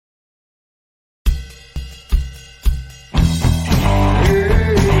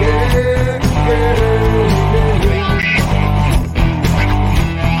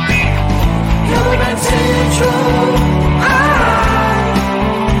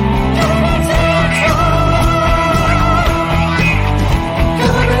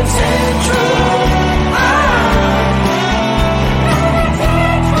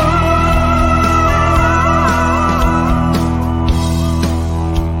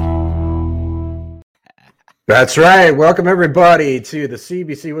That's right. Welcome, everybody, to the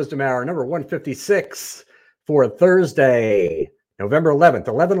CBC Wizdumb Hour, number 156 for Thursday, November 11th,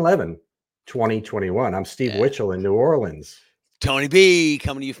 2021. I'm Steve Witchell in New Orleans. Tony B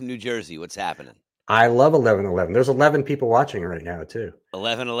coming to you from New Jersey. What's happening? I love 11-11. There's 11 people watching right now, too.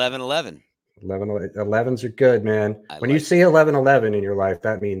 11-11-11. 11s are good, man. When you see 11-11 in your life,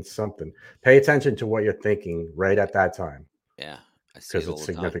 that means something. Pay attention to what you're thinking right at that time. Yeah, I see because it's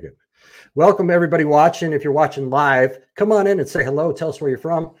significant. Welcome, everybody watching. If you're watching live, come on in and say hello. Tell us where you're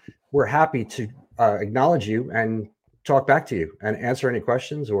from. We're happy to acknowledge you and talk back to you and answer any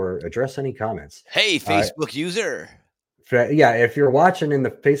questions or address any comments. Hey, Facebook user. Yeah, if you're watching in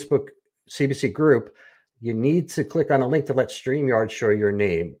the Facebook CBC group, you need to click on a link to let StreamYard show your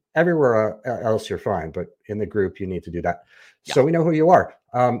name. Everywhere else, you're fine, but in the group, you need to do that. Yeah. So we know who you are.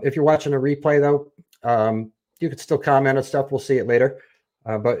 If you're watching a replay, though, you can still comment on stuff. We'll see it later.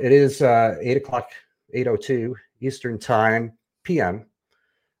 But it is 8 o'clock, 8:02 Eastern Time, PM,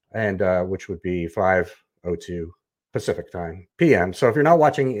 and which would be 5:02 Pacific Time, PM. So if you're not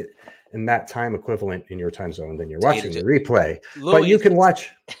watching it in that time equivalent in your time zone, then you're watching the replay. Louis, but you can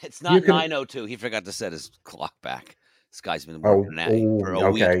watch. It's not 9:02. He forgot to set his clock back. This guy's been working for a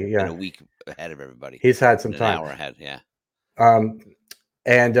week. Yeah, a week ahead of everybody. He's had some time. An hour ahead. Yeah.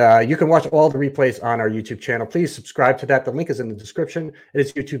 And you can watch all the replays on our YouTube channel. Please subscribe to that. The link is in the description. It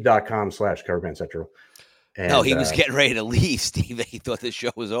is youtube.com/Coverband Central. No, he was getting ready to leave, Steve. He thought the show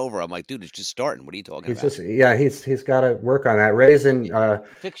was over. I'm like, dude, it's just starting. What are you talking about? He's got to work on that. Ray's in.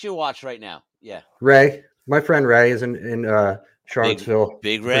 Fix your watch right now. Yeah. Ray, my friend Ray is in Charlottesville,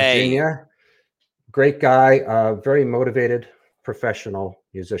 Big Ray. Virginia. Great guy, very motivated, professional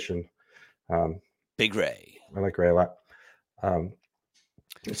musician. Big Ray. I like Ray a lot.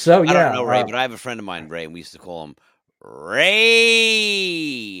 So yeah, I don't know Ray, but I have a friend of mine, Ray, and we used to call him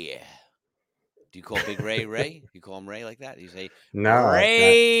Ray. Do you call Big Ray Ray? You call him Ray like that? You say no,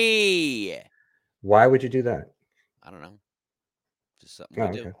 Ray. Why would you do that? I don't know. Just something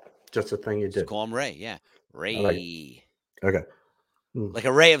we do. Just a thing you did. Just call him Ray. Yeah, Ray. Like okay. Like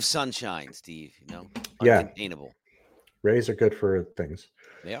a ray of sunshine, Steve. You know, uncontainable. Rays are good for things.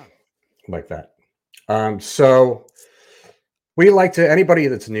 They are like that. So. We like to, anybody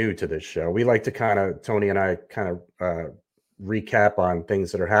that's new to this show, we like to Tony and I recap on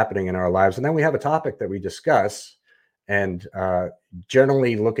things that are happening in our lives. And then we have a topic that we discuss and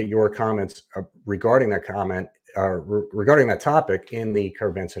generally look at your comments regarding that comment, regarding that topic in the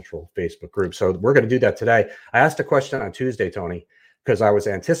Coverband Central Facebook group. So we're going to do that today. I asked a question on Tuesday, Tony, because I was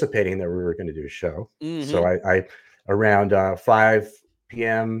anticipating that we were going to do a show. Mm-hmm. So I around 5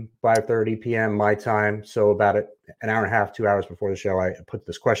 p.m., 5:30 p.m. my time. So about an hour and a half, 2 hours before the show, I put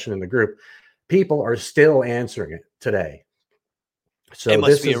this question in the group. People are still answering it today. So it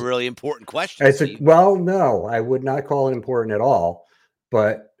must be a really important question. No, I would not call it important at all,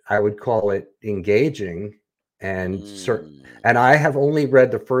 but I would call it engaging and certain. And I have only read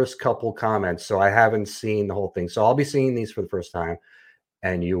the first couple comments, so I haven't seen the whole thing. So I'll be seeing these for the first time.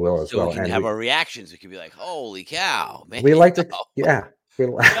 And you will as well. We can have our reactions. We could be like, "Holy cow, man!" We like to,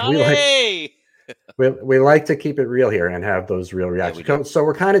 we like to keep it real here and have those real reactions. Yeah, so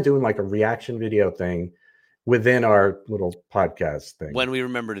we're kind of doing like a reaction video thing within our little podcast thing when we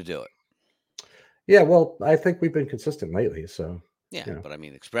remember to do it. Yeah, well, I think we've been consistent lately. So yeah, but I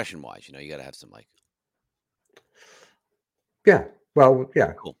mean, expression-wise, you got to have some like. Yeah. Well,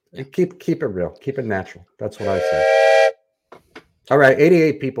 yeah. Cool. Yeah. Keep it real. Keep it natural. That's what I say. All right,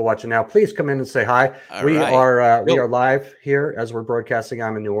 88 people watching now. Please come in and say hi. We are live here as we're broadcasting.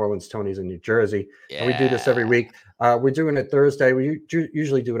 I'm in New Orleans. Tony's in New Jersey. Yeah. And we do this every week. We're doing it Thursday. We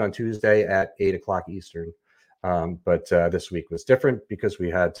usually do it on Tuesday at 8 o'clock Eastern. But this week was different because we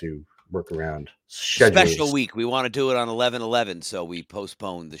had to work around schedules. Special week. We want to do it on 11/11, so we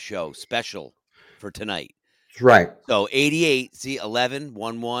postponed the show special for tonight. Right. So 88, see 11,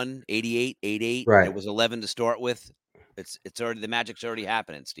 11, 88, 88. Right. It was 11 to start with. It's already, the magic's already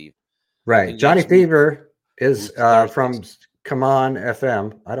happening, Steve. Right. Johnny Fever is from Come On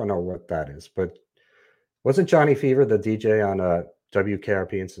FM. I don't know what that is, but wasn't Johnny Fever the DJ on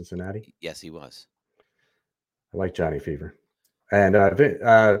WKRP in Cincinnati? Yes, he was. I like Johnny Fever. And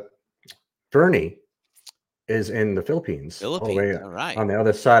Bernie is in the Philippines. All the way right. On the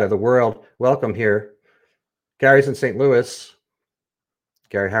other side of the world. Welcome here. Gary's in St. Louis.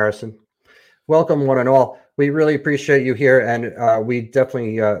 Gary Harrison. Welcome, one and all. We really appreciate you here, and we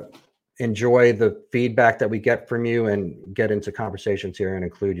definitely enjoy the feedback that we get from you and get into conversations here and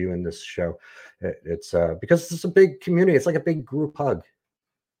include you in this show. It's because it's a big community. It's like a big group hug.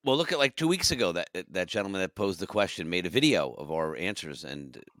 Well, look at like 2 weeks ago, that gentleman that posed the question made a video of our answers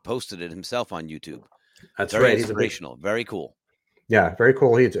and posted it himself on YouTube. That's Very right. He's a big, inspirational. Very cool. yeah, very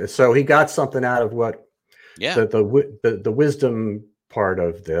cool. So he got something out of what the wisdom part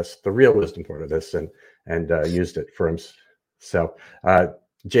of this, the real wisdom part of this, and used it for him. So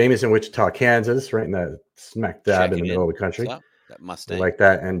Jamie's in Wichita, Kansas, right in the smack dab in the middle of the country. What's up? That Mustang. We like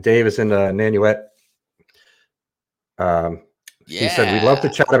that. And Dave is in Nanuet. He said, we love to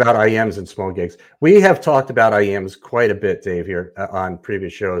chat about IEMs and small gigs. We have talked about IEMs quite a bit, Dave, here on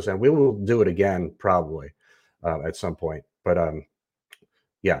previous shows, and we will do it again probably at some point. But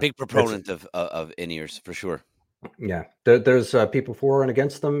yeah. Big proponent of in-ears for sure. Yeah. There's people for and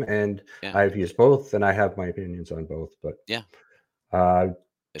against them, and I've used both, and I have my opinions on both. But yeah.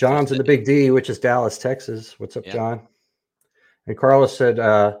 John's in the Big D, which is Dallas, Texas. What's up, John? And Carlos said,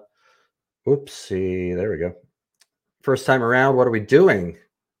 oopsie, there we go. First time around, what are we doing?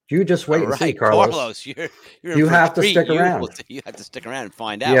 You just wait and see, Carlos. You have to stick around. You have to stick around and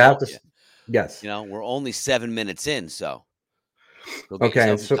find out. You have to. Yes. You know, we're only 7 minutes in, so go get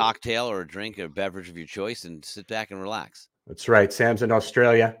yourself a cocktail or a drink or a beverage of your choice and sit back and relax. That's right. Sam's in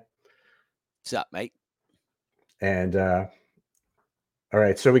Australia. What's up, mate? And all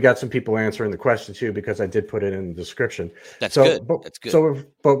right, so we got some people answering the question too, because I did put it in the description. That's good. That's good. So,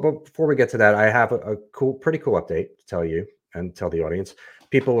 but before we get to that, I have a pretty cool update to tell you and tell the audience.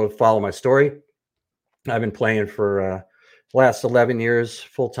 People who follow my story, I've been playing for the last 11 years,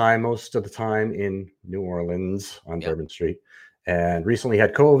 full time, most of the time in New Orleans on Bourbon Street, and recently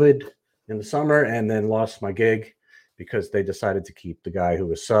had COVID in the summer, and then lost my gig because they decided to keep the guy who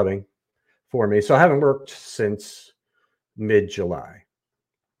was subbing for me. So I haven't worked since mid-July.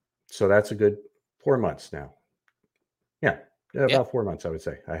 So that's a good 4 months now. Yeah, about 4 months, I would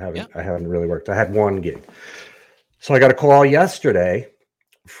say. I haven't really worked. I had one gig. So I got a call yesterday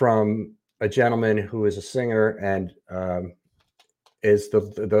from a gentleman who is a singer and is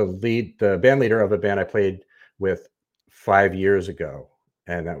the band leader of a band I played with 5 years ago.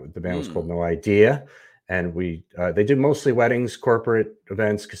 And the band was called No Idea. And they did mostly weddings, corporate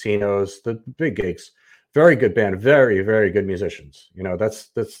events, casinos, the big gigs. Very good band, very, very good musicians. You know, that's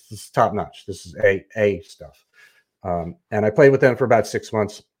top notch. This is A stuff. And I played with them for about 6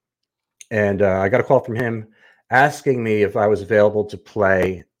 months. And I got a call from him asking me if I was available to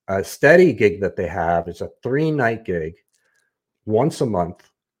play a steady gig that they have. It's a 3-night gig once a month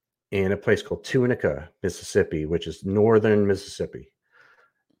in a place called Tunica, Mississippi, which is northern Mississippi.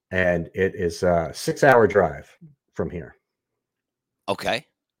 And it is a 6-hour drive from here. Okay.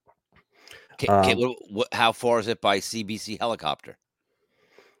 How far is it by CBC helicopter?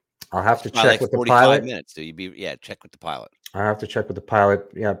 I'll have to check with the pilot. 45 minutes. Check with the pilot. I have to check with the pilot.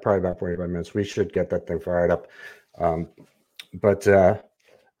 Yeah, probably about 45 minutes. We should get that thing fired up. Once a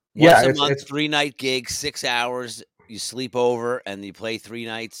month, 3-night gig, 6 hours. You sleep over and you play 3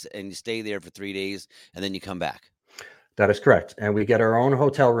 nights and you stay there for 3 days and then you come back. That is correct. And we get our own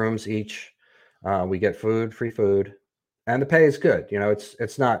hotel rooms each. We get free food, and the pay is good. You know,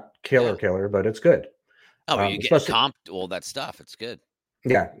 it's not killer, but it's good. Oh, you get comped, all that stuff. It's good.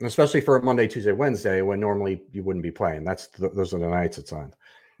 Yeah, especially for a Monday, Tuesday, Wednesday, when normally you wouldn't be playing. Those are the nights it's on.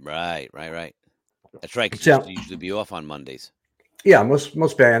 Right. That's right, because you usually be off on Mondays. Yeah,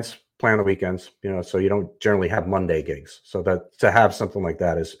 most bands play on the weekends, you know, so you don't generally have Monday gigs. So that to have something like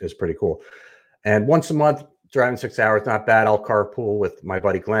that is pretty cool. And once a month, driving 6 hours, not bad. I'll carpool with my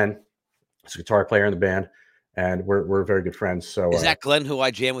buddy Glenn. He's a guitar player in the band, and we're very good friends. So is that Glenn who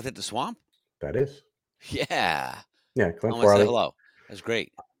I jam with at the Swamp? That is. Yeah. Yeah, Glenn Farley. Say hello. That's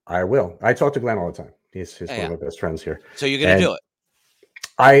great. I will. I talk to Glenn all the time. He's one of my best friends here. So you're going to do it?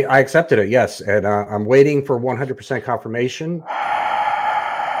 I accepted it, yes. And I'm waiting for 100% confirmation.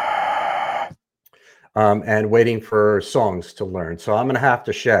 And waiting for songs to learn. So I'm going to have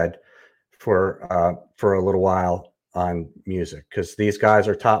to shed for a little while on music because these guys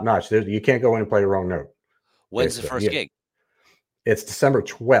are top notch. You can't go in and play the wrong note. When's the first gig? It's December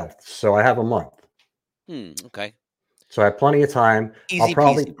 12th. So I have a month. Okay. So I have plenty of time. Easy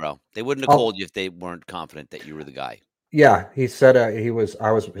peasy, bro. They wouldn't have called you if they weren't confident that you were the guy. Yeah, he said I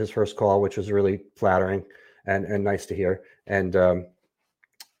was his first call, which was really flattering and nice to hear. And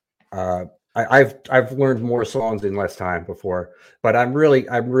I've learned more songs in less time before, but I'm really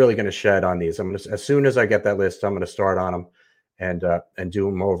going to shed on these. As soon as I get that list, I'm going to start on them and do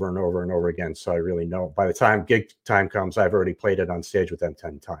them over and over and over again. So I really know by the time gig time comes, I've already played it on stage with them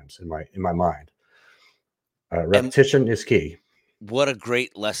 10 times in my mind. Repetition is key. What a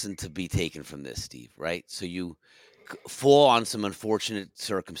great lesson to be taken from this, Steve, right? So you fall on some unfortunate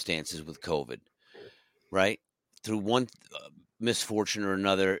circumstances with COVID, right? Through one misfortune or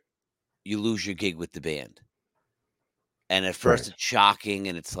another, you lose your gig with the band. And at first Right. it's shocking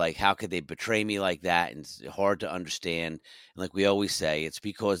and it's like, how could they betray me like that? And it's hard to understand. And like we always say, it's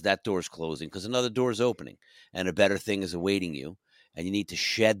because that door's closing because another door is opening and a better thing is awaiting you. And you need to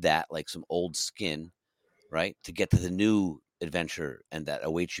shed that like some old skin, right? To get to the new adventure and that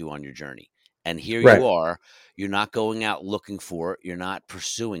awaits you on your journey. And here you Right. are, you're not going out looking for it, you're not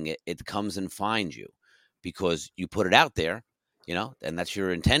pursuing it. It comes and finds you because you put it out there, and that's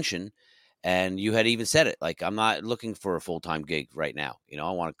your intention. And you had even said it like, I'm not looking for a full time gig right now.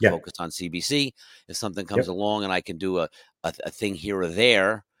 I want to Yeah. focus on CBC. If something comes Yep. along and I can do a thing here or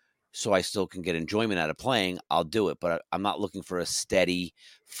there, so I still can get enjoyment out of playing, I'll do it. But I'm not looking for a steady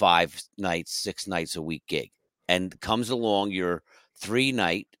 5 nights, 6 nights a week gig. And comes along your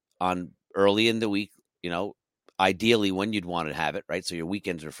 3-night on early in the week, ideally when you'd want to have it, right? So your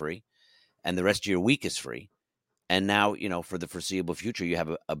weekends are free and the rest of your week is free. And now, for the foreseeable future, you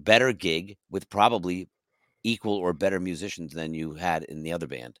have a better gig with probably equal or better musicians than you had in the other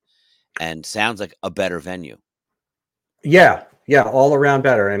band. And sounds like a better venue. Yeah. Yeah. All around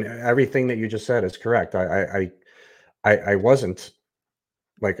better. And everything that you just said is correct. I wasn't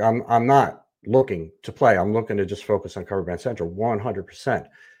like, I'm not looking to play. I'm looking to just focus on Cover Band Central 100%.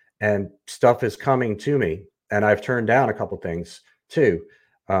 And stuff is coming to me. And I've turned down a couple things too.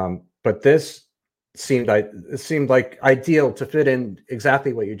 But this it seemed like ideal to fit in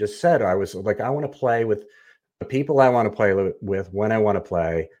exactly what you just said. I was like, I want to play with the people I want to play with when I want to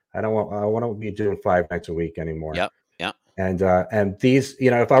play. I want to be doing 5 nights a week anymore. Yep. Yep. And these,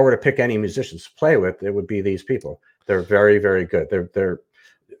 if I were to pick any musicians to play with, it would be these people. They're very, very good. They're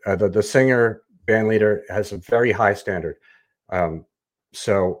the singer band leader has a very high standard.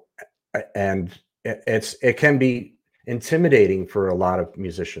 So, and it can be intimidating for a lot of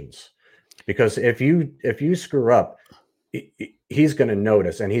musicians because if you screw up, he's going to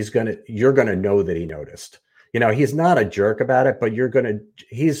notice, and you're going to know that he noticed. He's not a jerk about it, but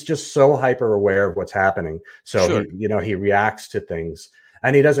he's just so hyper aware of what's happening. So Sure. he reacts to things,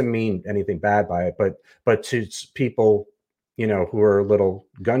 and he doesn't mean anything bad by it, but to people, who are a little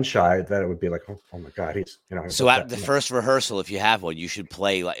gun shy, that it would be like, oh my God, he's, So at the first rehearsal, if you have one, you should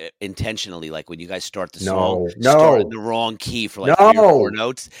play like intentionally, like when you guys start the song, start in no, the wrong key for like 3 or 4 no,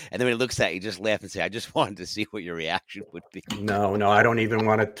 notes, and then when he looks at you, just laugh and say, "I just wanted to see what your reaction would be." no, I don't even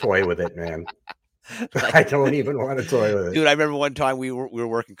want to toy with it, man. Like, I don't even want to toy with it. dude, I remember one time we were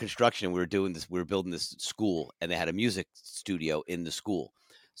working construction and we were building this school and they had a music studio in the school.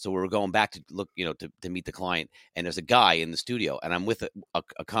 So we were going back to look, to meet the client, and there's a guy in the studio, and I'm with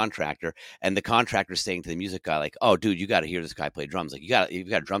a contractor, and the contractor's saying to the music guy, like, "Oh, dude, you got to hear this guy play drums. Like, you've got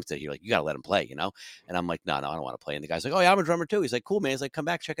a drum set here. Like, you got to let him play." And I'm like, no, I don't want to play. And the guy's like, "Oh yeah, I'm a drummer too." He's like, "Cool, man." He's like, "Come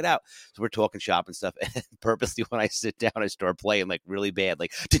back, check it out." So we're talking shop and stuff. And purposely, when I sit down, I start playing like really bad,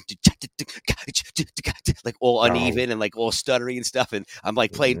 like all uneven and like all stuttery and stuff. And I'm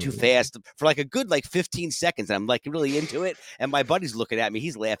like playing too fast for like a good like 15 seconds. And I'm like really into it. And my buddy's looking at me.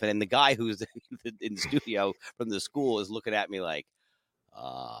 He's laughing. And the guy who's in the studio from the school is looking at me like,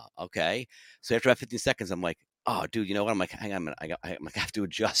 okay. So after about 15 seconds, I'm like, oh, dude, you know what? I'm like, hang on a minute. I have to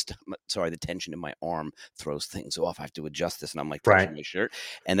adjust. Sorry, the tension in my arm throws things off. I have to adjust this. And I'm like touching my shirt.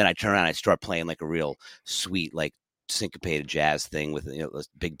 And then I turn around and I start playing like a real sweet, like syncopated jazz thing with, this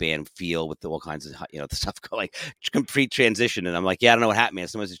big band feel with all kinds of, the stuff like complete transition. And I'm like, yeah, I don't know what happened, man.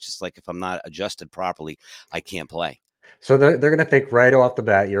 Sometimes it's just like, if I'm not adjusted properly, I can't play. So they're going to think right off the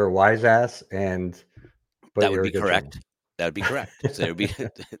bat you're a wise ass, but That would you're be a good drummer. correct. That would be correct. So it would be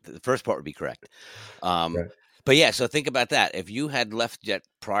the first part would be correct. Right. But yeah, so think about that. If you had left that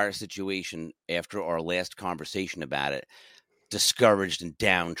prior situation after our last conversation about it, discouraged and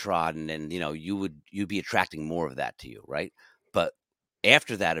downtrodden, and you'd be attracting more of that to you, right? But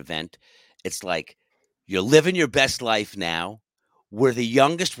after that event, it's like you're living your best life now. We're the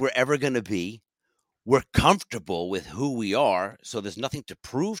youngest we're ever going to be. We're comfortable with who we are, so there's nothing to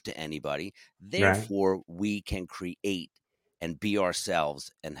prove to anybody. Right. Therefore, we can create and be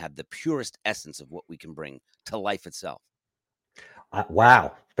ourselves and have the purest essence of what we can bring to life itself.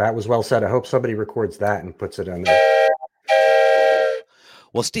 Wow, that was well said. I hope somebody records that and puts it on there.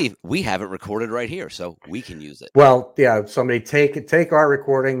 Well, Steve, we have it recorded right here, so we can use it. Well, yeah, somebody take our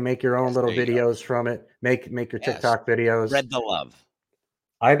recording, make your own little videos from it, make your TikTok videos. Spread the love.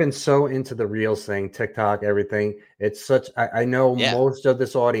 I've been so into the Reels thing, TikTok, everything. It's such, I know most of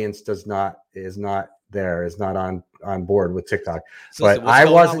this audience is not on board with TikTok. So but what's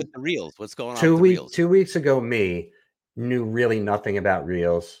going on with the Reels? What's going on with the Reels? 2 weeks ago, me knew really nothing about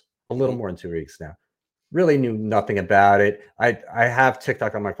Reels. A little more than 2 weeks now. Really knew nothing about it. I have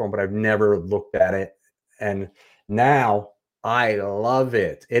TikTok on my phone, but I've never looked at it. And now I love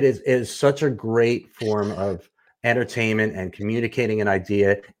it. It is such a great form of entertainment and communicating an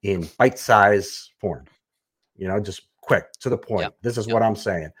idea in bite-size form. Just quick to the point. Yep. This is what I'm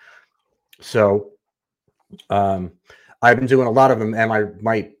saying. So I've been doing a lot of them, and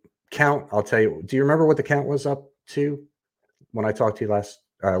my count, I'll tell you. Do you remember what the count was up to when I talked to you last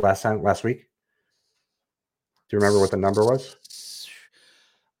week? Do you remember what the number was?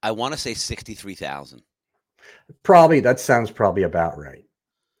 I want to say 63,000. Probably, that sounds probably about right.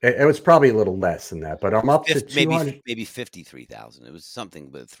 It was probably a little less than that, but I'm up to 200. Maybe 53,000. It was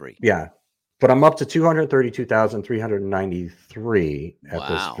something with 3. Yeah, but I'm up to 232,393 at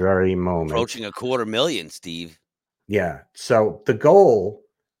this very moment. Approaching 250,000, Steve. Yeah. So the goal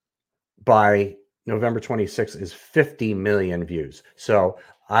by November 26th is 50 million views. So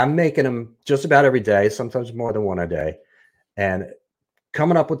I'm making them just about every day, sometimes more than one a day, and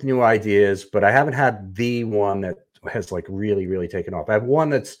coming up with new ideas, but I haven't had the one that has like really, really taken off. I have one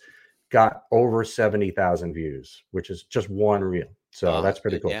that's got over 70,000 views, which is just one reel. So that's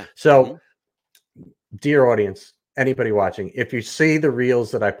pretty cool. Yeah. So dear audience, anybody watching, if you see the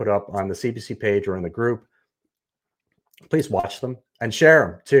reels that I put up on the CBC page or in the group, please watch them and share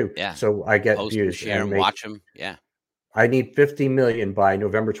them too. Yeah. So I get Post views. Share and watch them. Yeah. I need 50 million by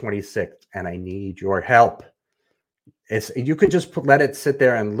November 26th, and I need your help. You could just let it sit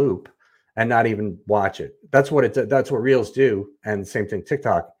there and loop and not even watch it. That's what reels do. And same thing,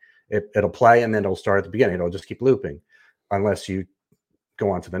 TikTok, it'll play and then it'll start at the beginning. It'll just keep looping unless you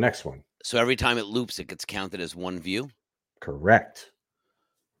go on to the next one. So every time it loops, it gets counted as one view? Correct.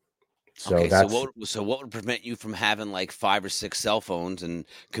 So okay, so what would prevent you from having like 5 or 6 cell phones and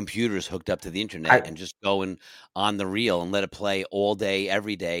computers hooked up to the internet and just going on the reel and let it play all day,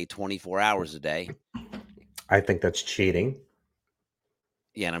 every day, 24 hours a day? I think that's cheating.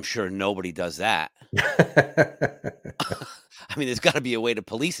 Yeah, and I'm sure nobody does that. I mean, there's got to be a way to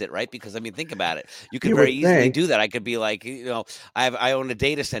police it, right? Because, I mean, think about it. You could very easily do that. I could be like, I own a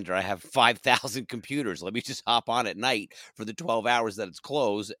data center. I have 5,000 computers. Let me just hop on at night for the 12 hours that it's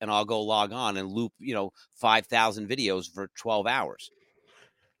closed, and I'll go log on and loop, 5,000 videos for 12 hours.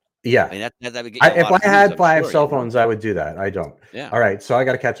 Yeah. I mean, that would get you if I had 5 cell phones, I would do that. I don't. Yeah. All right. So I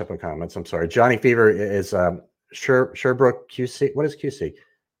got to catch up on comments. I'm sorry. Johnny Fever is Sherbrooke, QC. What is QC?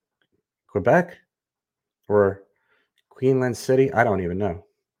 Quebec or Queensland City? I don't even know.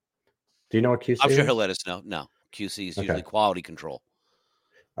 Do you know what QC is? I'm sure he'll let us know. No, QC is usually quality control.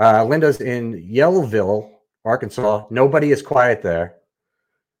 Linda's in Yellville, Arkansas. Nobody is quiet there.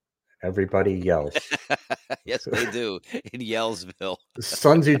 Everybody yells. Yes, they do. In Yellsville.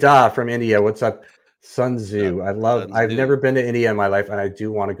 Sunzu Da from India. What's up, Sunzu? I've never been to India in my life, and I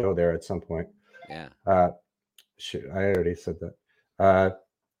do want to go there at some point. Yeah. Shoot, I already said that.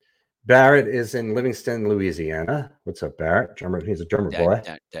 Barrett is in Livingston, Louisiana. What's up, Barrett? He's a drummer boy.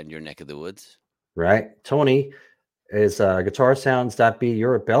 Down your neck of the woods. Right. Tony is guitarsounds.b.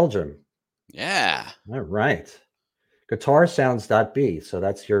 You're at Belgium. Yeah. All right. Guitarsounds.b. So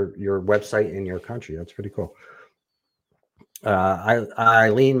that's your website in your country. That's pretty cool.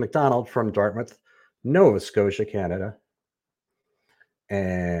 Eileen McDonald from Dartmouth, Nova Scotia, Canada.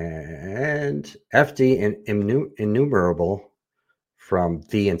 And FD Innumerable from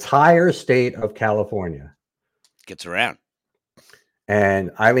the entire state of California. Gets around.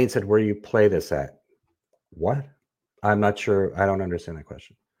 And Eileen said, where do you play this at? What? I'm not sure. I don't understand that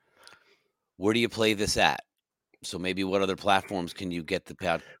question. Where do you play this at? So maybe what other platforms can you get the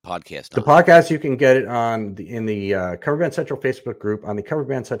podcast on? The podcast, you can get it in the Cover Band Central Facebook group, on the Cover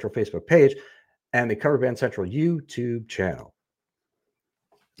Band Central Facebook page, and the Cover Band Central YouTube channel.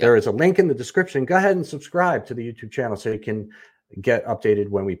 Yep. There is a link in the description. Go ahead and subscribe to the YouTube channel so you can get updated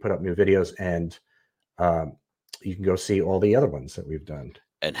when we put up new videos, and you can go see all the other ones that we've done.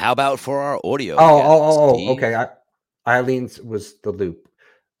 And how about for our audio? Okay. Eileen's was the loop.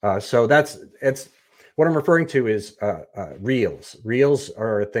 So it's what I'm referring to is reels. Reels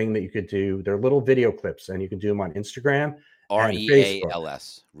are a thing that you could do. They're little video clips, and you can do them on Instagram.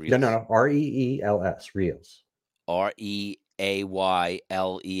 REALS. Reels. No. REELS. Reels. REAYLES.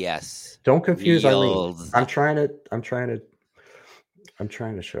 Don't confuse Eileen. I'm trying to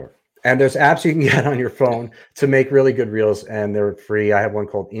show her. And there's apps you can get on your phone to make really good reels, and they're free. I have one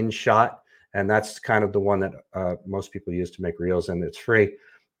called InShot, and that's kind of the one that most people use to make reels, and it's free.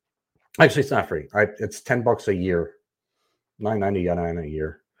 Actually, it's not free. It's $10 a year, $9.99 a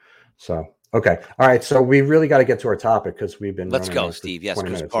year. So, okay. All right. So we really got to get to our topic because we've been. Let's go, Steve. Yes,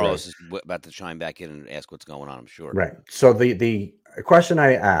 because Carlos is about to chime back in and ask what's going on, I'm sure. Right. So the question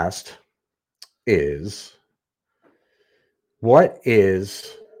I asked is, what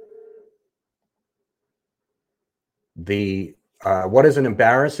is the What is an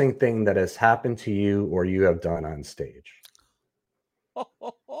embarrassing thing that has happened to you or you have done on stage?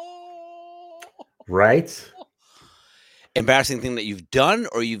 Right? Embarrassing thing that you've done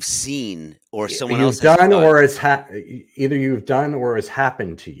or you've seen or someone You've else has done done. or either you've done or has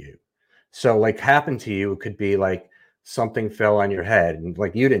happened to you. So like happened to you could be like something fell on your head and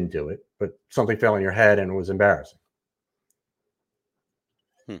like you didn't do it, but something fell on your head and it was embarrassing.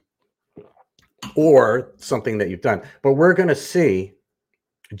 Or something that you've done. But we're going to see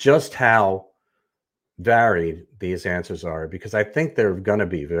just how varied these answers are because I think they're going to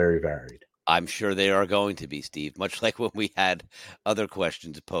be very varied. I'm sure they are going to be, Steve, much like when we had other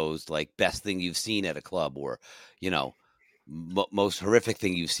questions posed, like best thing you've seen at a club or, most horrific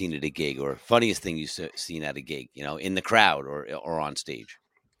thing you've seen at a gig or funniest thing you've seen at a gig, in the crowd or on stage.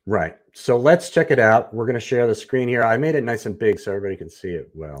 Right. So let's check it out. We're going to share the screen here. I made it nice and big so everybody can see it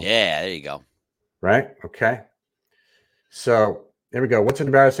well. Yeah, there you go. Right? Okay. So there we go. What's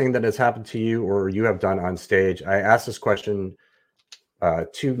embarrassing that has happened to you or you have done on stage? I asked this question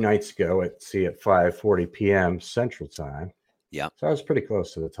 2 nights ago at 5:40 p.m. Central Time. Yeah. So I was pretty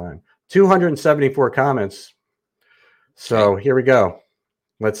close to the time. 274 comments. So Here we go.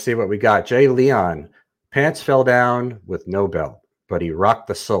 Let's see what we got. Jay Leon. Pants fell down with no belt, but he rocked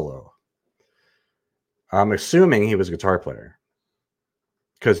the solo. I'm assuming he was a guitar player.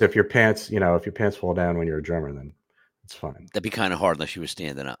 Because if your pants fall down when you're a drummer, then it's fine. That'd be kind of hard unless you were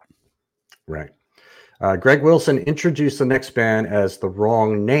standing up. Right. Greg Wilson introduced the next band as the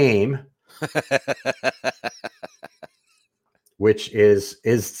wrong name, which is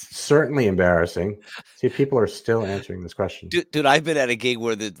certainly embarrassing. See, people are still answering this question. Dude, I've been at a gig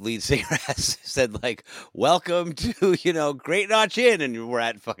where the lead singer has said like, "Welcome to Great Notch Inn," and we're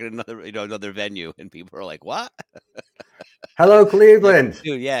at fucking another venue, and people are like, "What?" Hello, Cleveland. Like,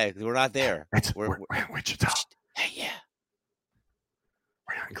 dude, yeah, we're not there. We're Wichita. Hey, yeah.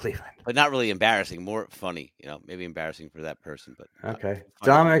 We're not in Cleveland. But not really embarrassing, more funny, maybe embarrassing for that person. But okay.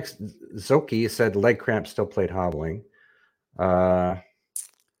 Dominic Zoki said leg cramp still played hobbling. Oh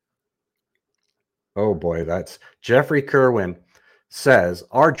boy, that's Jeffrey Kerwin says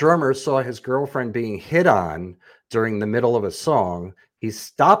our drummer saw his girlfriend being hit on during the middle of a song. He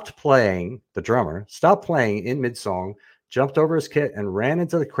stopped playing, the drummer stopped playing in mid-song, jumped over his kit and ran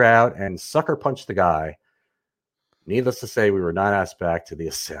into the crowd and sucker punched the guy. Needless to say, we were not asked back to the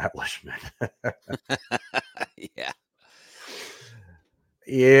establishment. Yeah.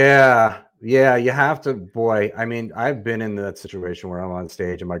 You have to, boy. I mean, I've been in that situation where I'm on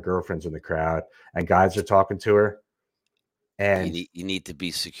stage and my girlfriend's in the crowd and guys are talking to her. And you need to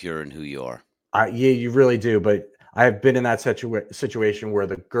be secure in who you are. Yeah, you really do. But I've been in that situation where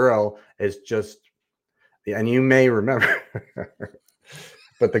the girl is just, and you may remember,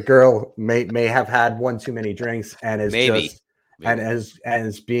 but the girl may have had one too many drinks and is and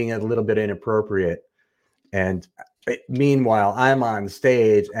is being a little bit inappropriate. And meanwhile, I'm on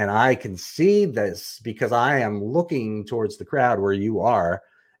stage and I can see this because I am looking towards the crowd where you are,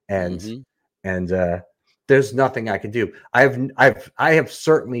 and there's nothing I can do. I have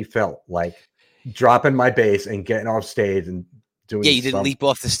certainly felt like dropping my bass and getting off stage and doing. Yeah, you didn't leap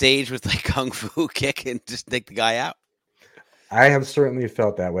off the stage with like kung fu kick and just take the guy out. I have certainly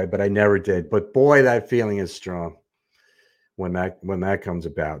felt that way, but I never did. But boy, that feeling is strong when that comes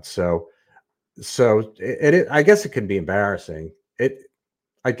about. So I guess it can be embarrassing.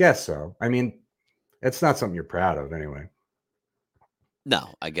 I guess so. I mean, it's not something you're proud of anyway.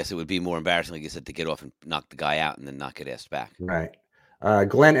 No, I guess it would be more embarrassing, like you said, to get off and knock the guy out and then not get asked back. Right.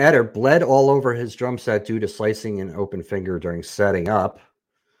 Glenn Eder bled all over his drum set due to slicing an open finger during setting up.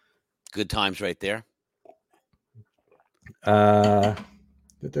 Good times right there. Oh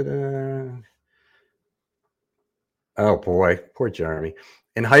boy, poor Jeremy.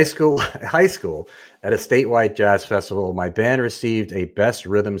 In high school at a statewide jazz festival, my band received a Best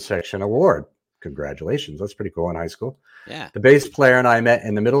Rhythm Section award. Congratulations. That's pretty cool in high school. Yeah. The bass player and I met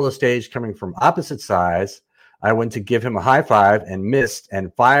in the middle of the stage coming from opposite sides. I went to give him a high five and missed,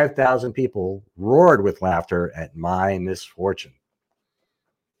 and 5,000 people roared with laughter at my misfortune.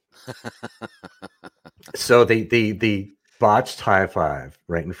 So the botched high five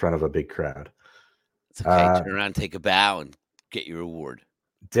right in front of a big crowd. It's okay. Turn around, take a bow, and get your award.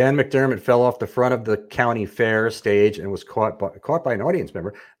 Dan McDermott fell off the front of the county fair stage and was caught by an audience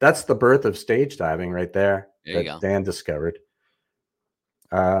member. That's the birth of stage diving right there. There you go. Dan discovered.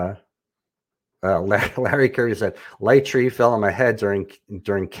 Larry Curry said, "Light tree fell on my head during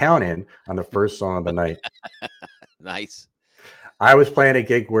count-in on the first song of the night." Nice. I was playing a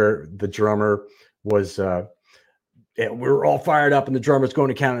gig where the drummer was. We were all fired up, and the drummer's going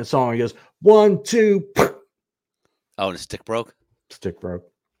to count in a song. He goes 1, 2. Oh, and the stick broke. Stick broke.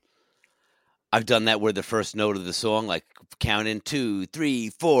 I've done that where the first note of the song, like count in 2, 3,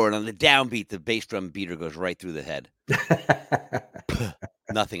 4, and on the downbeat, the bass drum beater goes right through the head.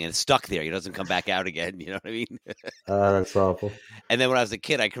 Nothing, and it's stuck there. It doesn't come back out again. You know what I mean? That's awful. And then when I was a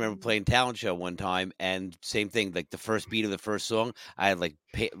kid, I can remember playing talent show one time, and same thing. Like the first beat of the first song, I had like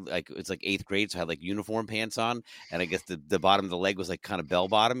it's like 8th grade, so I had like uniform pants on, and I guess the bottom of the leg was like kind of bell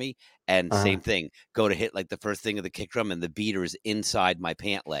bottomy. And Uh-huh. same thing, go to hit like the first thing of the kick drum, and the beater is inside my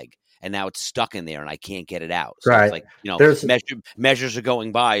pant leg. And now it's stuck in there, and I can't get it out. So it's Right. like, you know, There's measures are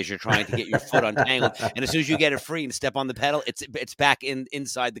going by as you're trying to get your foot untangled, and as soon as you get it free and step on the pedal, it's back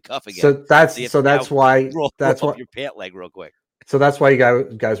inside the cuff again. so that's you have so to now that's why roll that's up what your pant leg real quick. so that's why you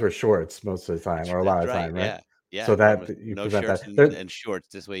guys wear shorts most of the time, or a lot That's of the right. time, right? Yeah. Yeah. So that you No prevent shirts that. There, and shorts.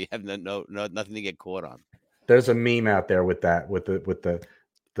 This way you have no nothing to get caught on. there's a meme out there with that with the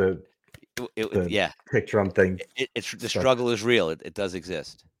the Yeah. kick drum thing. It's the So, struggle is real. It does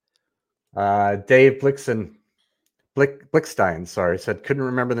exist. Dave Blickstein, sorry, said couldn't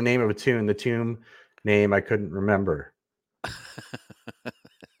remember the name of a tune. The tune name I couldn't remember.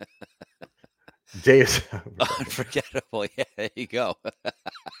 Dave's Unforgettable. Yeah, there you go.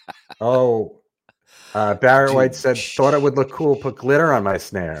 Barrett White said thought it would look cool. Put glitter on my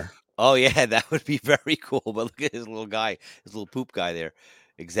snare. Oh yeah, that would be very cool. But look at his little guy, his little poop guy there.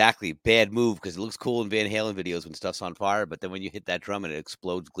 Exactly. Bad move because it looks cool in Van Halen videos when stuff's on fire, but then when you hit that drum and it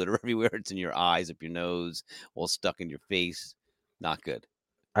explodes glitter everywhere, it's in your eyes, up your nose, all stuck in your face. Not good.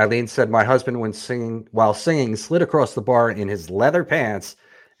 Eileen said my husband while singing slid across the bar in his leather pants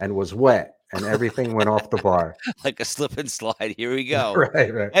and was wet and everything went off the bar. Like a slip and slide. Here we go.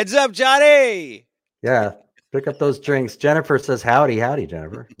 Right. Heads up, Johnny. Yeah. Pick up those drinks. Jennifer says, howdy,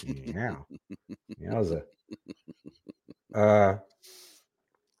 Jennifer. Yeah. Yowza.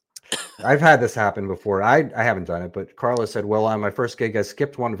 I've had this happen before. I haven't done it, but Carla said, well, on my first gig, I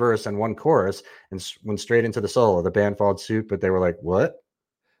skipped one verse and one chorus and went straight into the solo. The band followed suit, but they were like, what?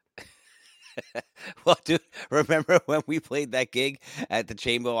 Well, dude, remember when we played that gig at the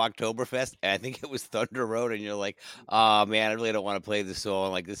Chamber Oktoberfest? I think it was Thunder Road, and you're like, "Oh man, I really don't want to play this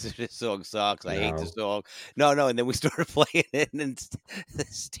song. Like this song sucks. I hate this song." No, and then we started playing it, and then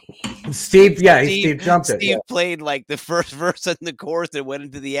Steve jumped it. Steve played like the first verse and the chorus, and went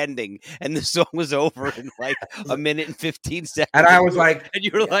into the ending, and the song was over in like a minute and 15 seconds. And I was like, and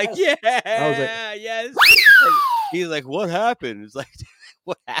you were like, "Yeah, I was like, yes." And he's like, "What happened?" It's like.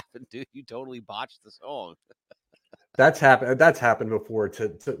 What happened, dude? You totally botched the song. That's happened before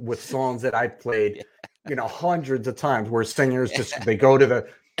to with songs that I played, hundreds of times where singers just they go to the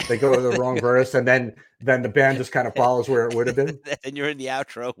wrong verse and then the band just kind of follows where it would have been. And you're in the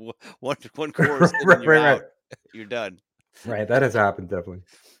outro, one chorus, and you're out. You're done. Right, that has happened definitely.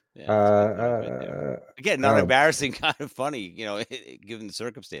 Yeah, again, not embarrassing, kind of funny, given the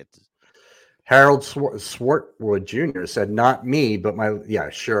circumstances. Harold Swartwood Jr. said, not me, but not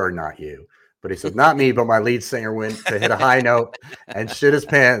you. But he said, not me, but my lead singer went to hit a high note and shit his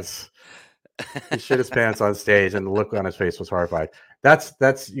pants. He shit his pants on stage, and the look on his face was horrified.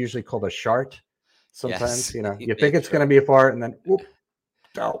 That's usually called a shart. Sometimes, you think it's going to be a fart, and then, whoop,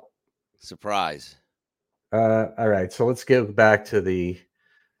 oh. Surprise. All right, so let's go back to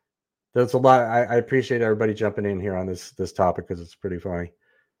there's a lot. I appreciate everybody jumping in here on this topic because it's pretty funny.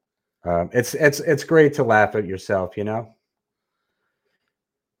 It's great to laugh at yourself,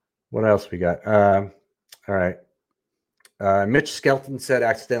 What else we got? All right. Mitch Skelton said,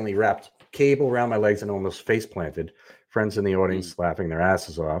 accidentally wrapped cable around my legs and almost face planted. Friends in the audience laughing their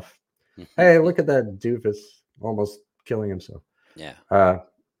asses off. Hey, look at that doofus almost killing himself. Yeah.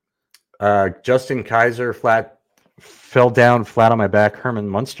 Justin Kaiser fell down flat on my back, Herman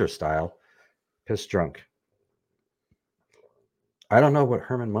Munster style, piss drunk. I don't know what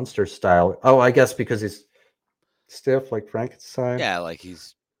Herman Munster style. Oh, I guess because he's stiff like Frankenstein. Yeah, like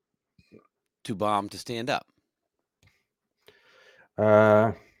he's too bombed to stand up.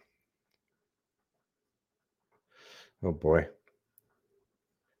 Oh boy.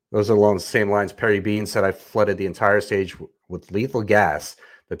 Those are along the same lines. Perry Bean said I flooded the entire stage with lethal gas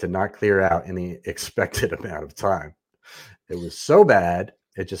that did not clear out in the expected amount of time. It was so bad,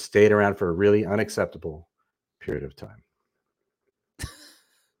 it just stayed around for a really unacceptable period of time.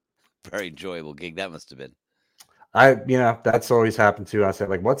 Very enjoyable gig that must have been. That's always happened too. I said,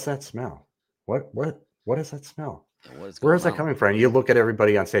 like, what's that smell? What is that smell? Where is that coming from? You look at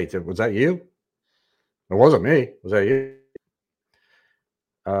everybody on stage. Was that you? It wasn't me. Was that you?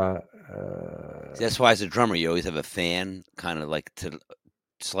 That's why as a drummer, you always have a fan kind of like to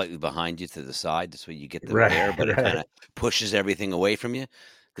slightly behind you to the side. This way you get the air, but it kind of pushes everything away from you.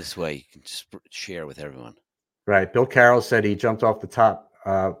 This way you can just share with everyone. Right. Bill Carroll said he jumped off the top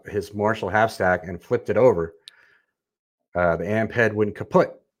of his Marshall half stack and flipped it over. The amp head went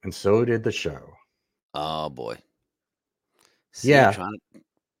kaput, and so did the show. Oh boy. See, Yeah, trying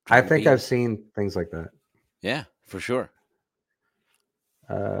I to think be. I've seen things like that. Yeah, for sure.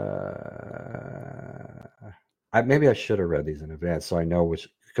 Maybe I should have read these in advance so I know which,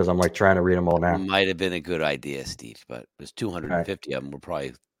 because I'm like trying to read them all now. Might have been a good idea, Steve, but there's All right. 250 of them. We're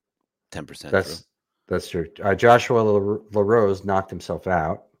probably 10% through. That's true. Joshua LaRose knocked himself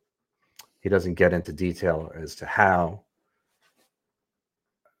out. He doesn't get into detail as to how.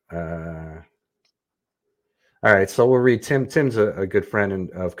 All right, so we'll read Tim. Tim's a good friend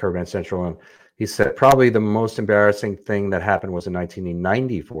of Curb Band Central, and he said probably the most embarrassing thing that happened was in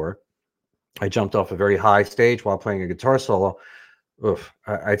 1994. I jumped off a very high stage while playing a guitar solo. Oof,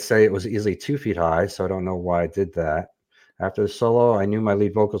 I'd say it was easily 2 feet high, so I don't know why I did that. After the solo, I knew my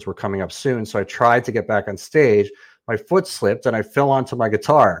lead vocals were coming up soon, so I tried to get back on stage. My foot slipped, and I fell onto my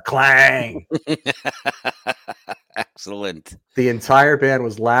guitar. Clang! Excellent. The entire band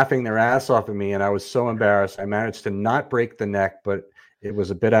was laughing their ass off at me, and I was so embarrassed. I managed to not break the neck, but it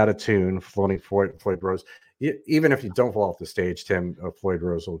was a bit out of tune. Floyd Rose. Even if you don't fall off the stage, Tim, Floyd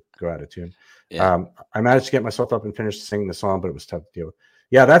Rose will go out of tune. Yeah. I managed to get myself up and finish singing the song, but it was tough to deal with.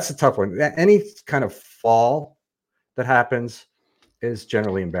 Yeah, that's a tough one. Any kind of fall that happens is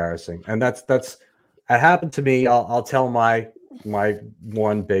generally embarrassing, and that's it happened to me. I'll tell my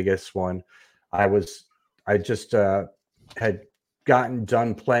one biggest one. I just had gotten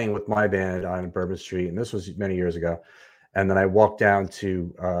done playing with my band on Bourbon Street, and this was many years ago. And then I walked down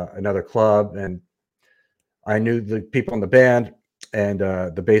to another club, and I knew the people in the band and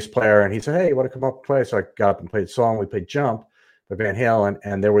the bass player, and he said, "Hey, you want to come up and play?" So I got up and played a song. We played "Jump" by Van Halen,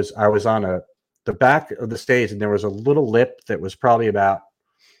 and I was on the back of the stage, and there was a little lip that was probably about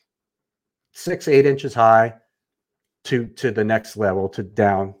 6-8 inches high to the next level,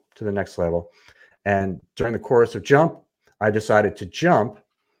 down to the next level. And during the chorus of "Jump," I decided to jump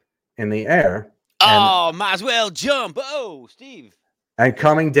in the air. Might as well jump. Oh, Steve. And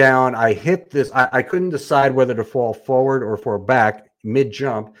coming down, I hit this. I couldn't decide whether to fall forward or fall back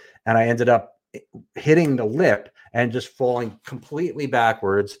mid-jump, and I ended up hitting the lip and just falling completely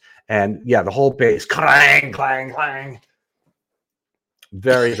backwards. And yeah, the whole bass, clang, clang, clang.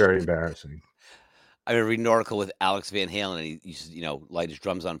 Very, very embarrassing. I read an article with Alex Van Halen, and he used to, light his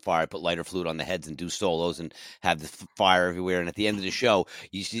drums on fire, put lighter fluid on the heads, and do solos, and have the fire everywhere. And at the end of the show,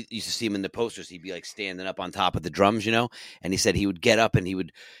 you used to see him in the posters. He'd be like standing up on top of the drums, And he said he would get up and he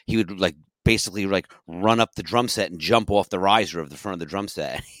would like basically like run up the drum set and jump off the riser of the front of the drum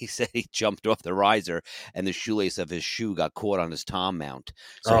set. And he said he jumped off the riser, and the shoelace of his shoe got caught on his tom mount.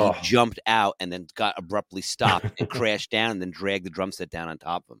 So he jumped out and then got abruptly stopped and crashed down, and then dragged the drum set down on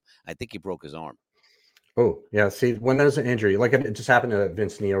top of him. I think he broke his arm. Oh, yeah. See, when there's an injury, like it just happened to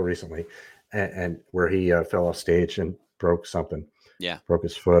Vince Neil recently, and where he fell off stage and broke something. Yeah. Broke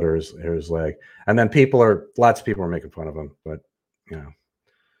his foot or his leg. And then lots of people are making fun of him. But, I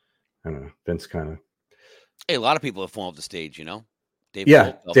don't know. Vince kind of. Hey, a lot of people have fallen off the stage, Dave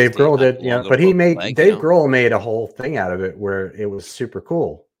Grohl did. Yeah. But Dave Grohl made a whole thing out of it where it was super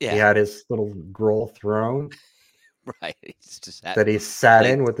cool. Yeah. He had his little Grohl throne. Right. That he sat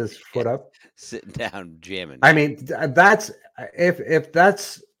in with his foot up. Sitting down, jamming. I mean, that's if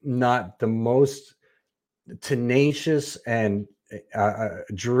that's not the most tenacious and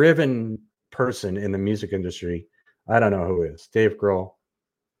driven person in the music industry, I don't know who is. Dave Grohl.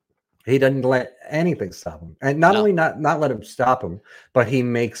 He doesn't let anything stop him, and not only not let him stop him, but he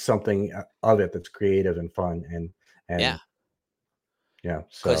makes something of it that's creative and fun and yeah,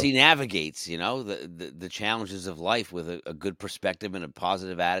 because he navigates, the challenges of life with a good perspective and a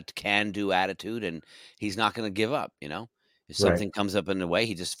positive can-do attitude, and he's not going to give up. If something comes up in the way,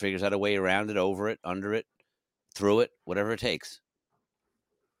 he just figures out a way around it, over it, under it, through it, whatever it takes.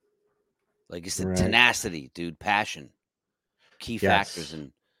 Like you said, tenacity, dude, passion, key factors,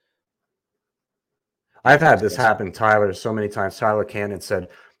 and I've had this happen, Tyler, so many times. Tyler Cannon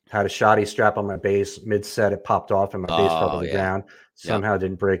had a shoddy strap on my bass mid-set. It popped off and my bass fell to the ground. Somehow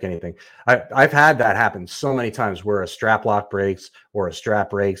didn't break anything. I've had that happen so many times where a strap lock breaks or a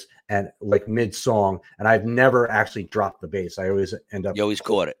strap breaks and like mid-song, and I've never actually dropped the bass. I always end up. You always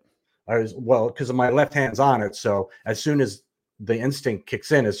caught it. Because my left hand's on it. So as soon as the instinct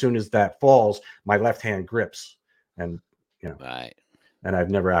kicks in, as soon as that falls, my left hand grips, and right. And I've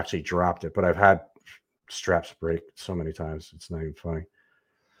never actually dropped it, but I've had straps break so many times. It's not even funny.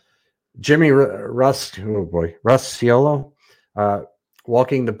 Jimmy Russ Ciolo,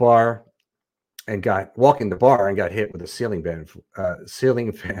 walking the bar and got walking the bar and got hit with a ceiling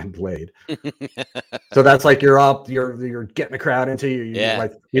fan blade. So that's like you're up, you're getting the crowd into you. You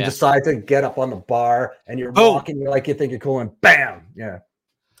like you decide to get up on the bar and you're walking, you're like you think you're cool, and bam, yeah,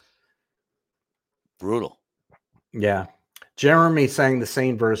 brutal. Yeah, Jeremy sang the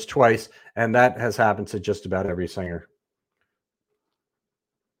same verse twice, and that has happened to just about every singer.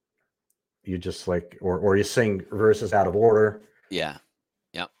 You just like, or you sing verses out of order. Yeah.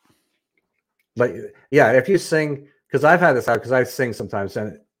 Like, yeah, if you sing, because I've had this out, because I sing sometimes,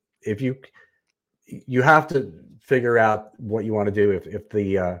 and if you have to figure out what you want to do.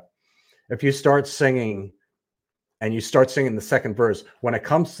 If you start singing and you start singing the second verse, when it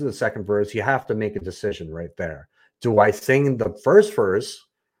comes to the second verse, you have to make a decision right there. Do I sing the first verse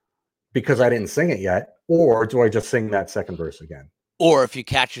because I didn't sing it yet, or do I just sing that second verse again? Or if you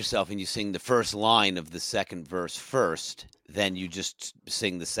catch yourself and you sing the first line of the second verse first, then you just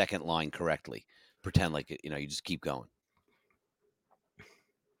sing the second line correctly. Pretend like it, you just keep going.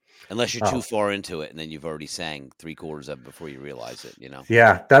 Unless you're too far into it, and then you've already sang 3/4 of it before you realize it.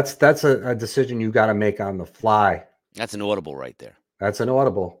 Yeah, that's a decision you got to make on the fly. That's an audible right there. That's an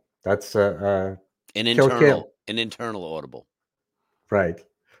audible. That's an internal audible. Right.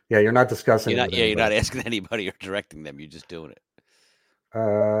 Yeah, you're not discussing. You're not asking anybody or directing them. You're just doing it.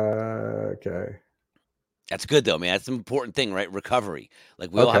 Okay. That's good though, man. That's an important thing, right? Recovery.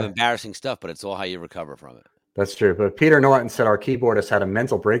 Like we all have embarrassing stuff, but it's all how you recover from it. That's true. But Peter Norton said our keyboardist had a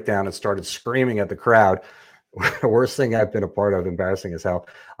mental breakdown and started screaming at the crowd. Worst thing I've been a part of, embarrassing as hell.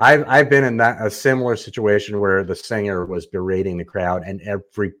 I've been in a similar situation where the singer was berating the crowd and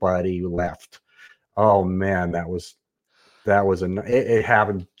everybody left. Oh man, it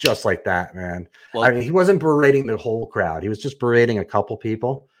happened just like that, man. Well, I mean, he wasn't berating the whole crowd. He was just berating a couple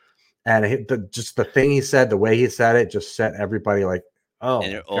people. And just the thing he said, the way he said it, just set everybody like, oh,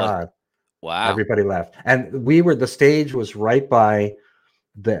 God. Wow. Everybody left. And the stage was right by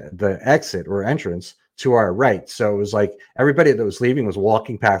the exit or entrance to our right. So it was like everybody that was leaving was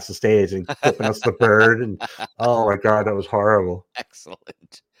walking past the stage and flipping us the bird. And oh, my God, that was horrible.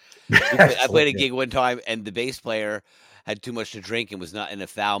 Excellent. I played a gig one time, and the bass player had too much to drink and was not in a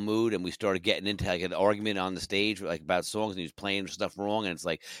foul mood, and we started getting into like an argument on the stage like about songs, and he was playing stuff wrong, and it's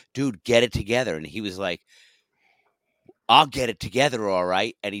like, dude, get it together. And he was like, I'll get it together, all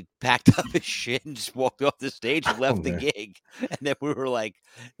right. And he packed up his shit and just walked off the stage and left the gig. And then we were like,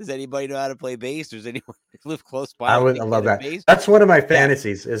 does anybody know how to play bass? Does anyone live close by? I love that. That's one of my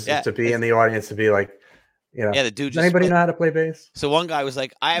fantasies is to be in the audience, to be like, the dude. Does anybody know how to play bass? So one guy was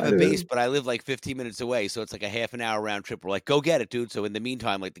like, I have a bass, but I live like 15 minutes away. So it's like a half an hour round trip. We're like, go get it, dude. So in the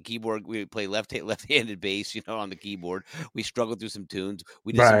meantime, like the keyboard, we play left-handed bass, on the keyboard. We struggled through some tunes.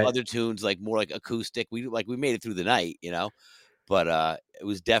 We did some other tunes, like more like acoustic. We made it through the night, but it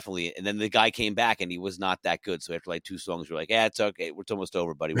was definitely, and then the guy came back and he was not that good. So after like 2 songs, we're like, yeah, it's okay. It's almost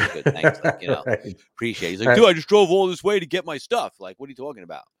over, buddy. We're good. Thanks. Like, appreciate it. He's like, dude, I just drove all this way to get my stuff. Like, what are you talking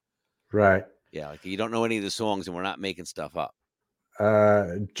about? Right. Yeah, like you don't know any of the songs, and we're not making stuff up.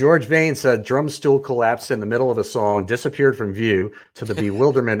 George Vane said drum stool collapsed in the middle of a song, disappeared from view to the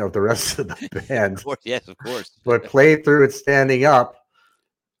bewilderment of the rest of the band. Of course, yes, of course. But played through it standing up.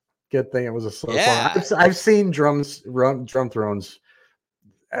 Good thing it was a slow song. I've seen drum thrones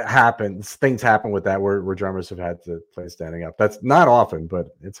happen. Things happen with that where drummers have had to play standing up. That's not often, but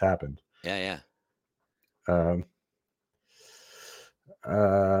it's happened. Yeah. Oh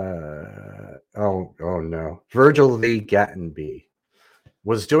no. Virgil Lee Gattenby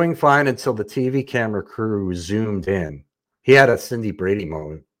was doing fine until the TV camera crew zoomed in. He had a Cindy Brady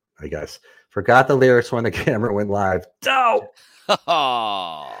moment, I guess. Forgot the lyrics when the camera went live. Dope!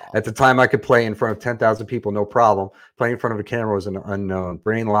 At the time, I could play in front of 10,000 people, no problem. Playing in front of a camera was an unknown.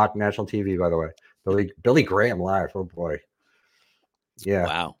 Brain Lock, national TV, by the way. Billy Graham live. Oh boy. Yeah.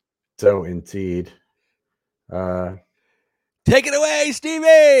 Wow. So indeed. Take it away,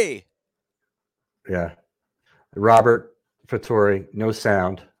 Stevie. Yeah. Robert Fattori, no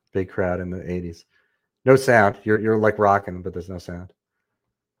sound. Big crowd in the 80s. No sound. You're like rocking, but there's no sound.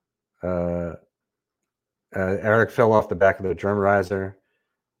 Eric fell off the back of the drum riser.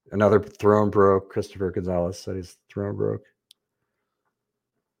 Another throne broke. Christopher Gonzalez said his throne broke.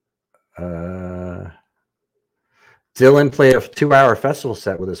 Dylan played a 2-hour festival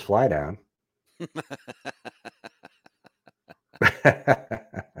set with his fly down.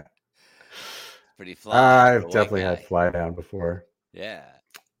 Pretty fly. I've definitely had fly down before. Yeah.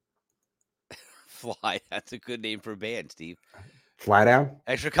 Fly. That's a good name for a band, Steve. Fly down?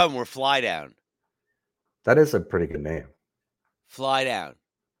 Extra come, we're Fly Down. That is a pretty good name. Fly Down.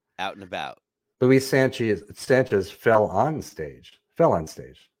 Out and about. Luis Sanchez fell on stage. Fell on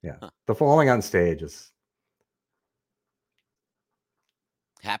stage. Yeah. Huh. The falling on stage is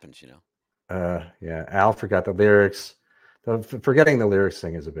Happens, yeah. Al forgot the lyrics. Forgetting the lyrics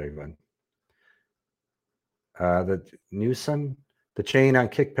thing is a big one. The Newsom, the chain on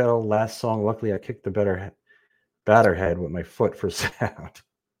kick pedal, last song. Luckily, I kicked the batter head with my foot for sound.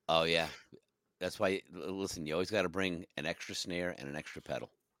 Oh yeah, that's why. Listen, you always got to bring an extra snare and an extra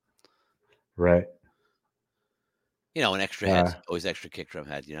pedal. Right. An extra head, always extra kick drum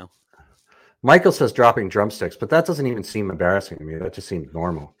head. Michael says dropping drumsticks, but that doesn't even seem embarrassing to me. That just seems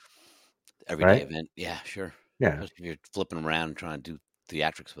normal. Everyday right? event. Yeah, sure. Yeah. Especially if you're flipping them around and trying to do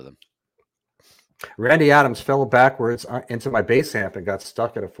theatrics with them. Randy Adams fell backwards into my bass amp and got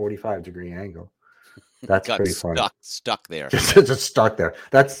stuck at a 45-degree angle. That's pretty funny. Stuck there. Just stuck there.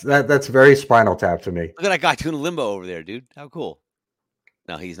 That's very Spinal Tap to me. Look at that guy doing limbo over there, dude. How cool.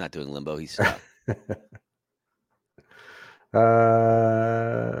 No, he's not doing limbo. He's stuck.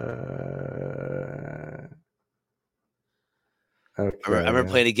 Okay, I remember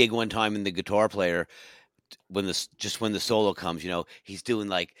playing a gig one time, and the guitar player, when the solo comes, he's doing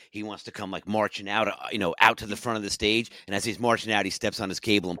like he wants to come like marching out, out to the front of the stage, and as he's marching out, he steps on his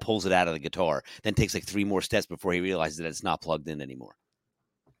cable and pulls it out of the guitar. Then takes like 3 more steps before he realizes that it's not plugged in anymore.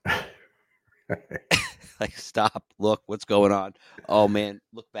 Like, stop, look, what's going on? Oh man,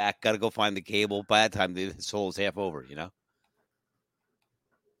 look back, got to go find the cable. By that time, the solo's half over.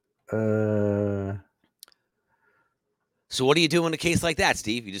 So what do you do in a case like that,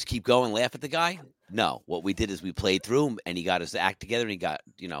 Steve? You just keep going, laugh at the guy? No. What we did is we played through him, and he got his act together, and he got,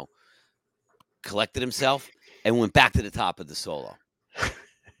 collected himself, and went back to the top of the solo.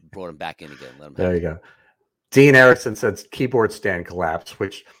 Brought him back in again. Let him there you go. Dean Erickson says keyboard stand collapse,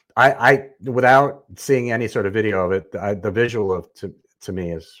 which I without seeing any sort of video of it, the visual of to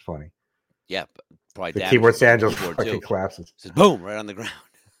me is funny. Yeah, probably the keyboard stand just fucking collapses. Just boom, right on the ground.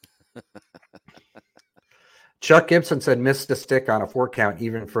 Chuck Gibson said, missed a stick on a 4 count.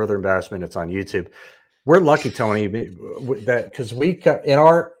 Even further embarrassment. It's on YouTube. We're lucky, Tony, that because we in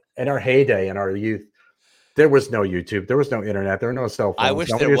our heyday, in our youth, there was no YouTube, there was no internet, there were no cell phones. I wish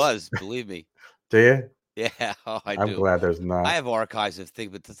there was. Believe me. Do you? Yeah, I do. I'm glad there's not. I have archives of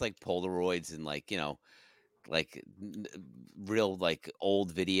things, but it's like Polaroids and like real like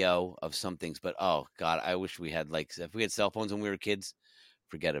old video of some things. But oh god, I wish we had if we had cell phones when we were kids.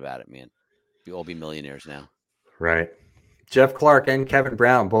 Forget about it, man. We'd all be millionaires now. Right. Jeff Clark and Kevin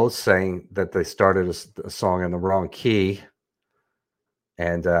Brown both saying that they started a song in the wrong key.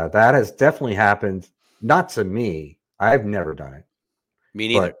 And that has definitely happened. Not to me. I've never done it. Me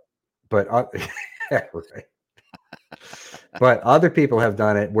neither. But yeah, right. But other people have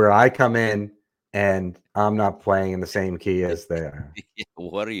done it where I come in and I'm not playing in the same key as they are.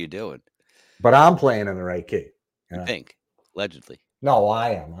 What are you doing? But I'm playing in the right key. You think, allegedly. No,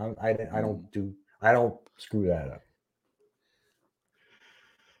 I am. I don't screw that up.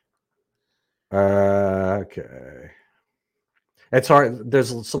 Okay. It's hard.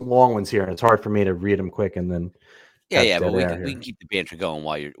 There's some long ones here, and it's hard for me to read them quick and then. Yeah, but we can keep the banter going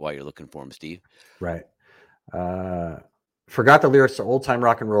while you're looking for them, Steve. Right. Forgot the lyrics to Old Time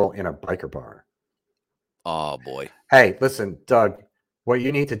Rock and Roll in a biker bar. Oh boy. Hey, listen, Doug. What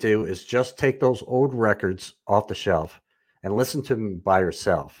you need to do is just take those old records off the shelf and listen to them by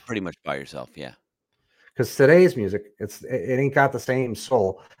yourself. Pretty much by yourself, yeah. Because today's music, it ain't got the same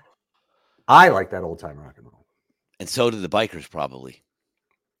soul. I like that old time rock and roll. And so do the bikers, probably.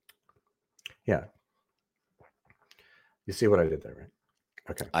 Yeah. You see what I did there, right?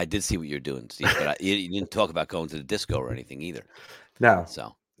 Okay. I did see what you're doing, Steve, but you didn't talk about going to the disco or anything either. No.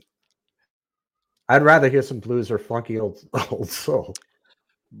 So I'd rather hear some blues or funky old soul.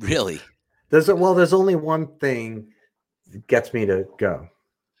 Really? There's only one thing that gets me to go.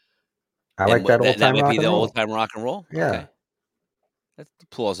 I like that old time rock and roll. That would be the old time rock and roll? Yeah. Okay. That's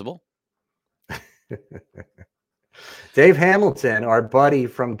plausible. Dave Hamilton, our buddy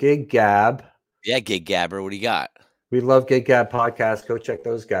from Gig Gab. Yeah, Gig Gabber. What do you got? We love Gig Gab podcast. Go check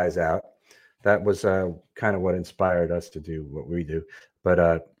those guys out. That was kind of what inspired us to do what we do.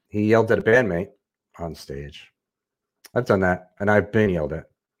 But he yelled at a bandmate on stage. I've done that, and I've been yelled at.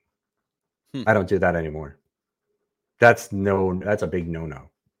 I don't do that anymore. That's a big no-no.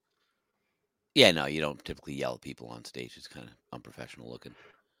 Yeah, no, you don't typically yell at people on stage. It's kind of unprofessional looking.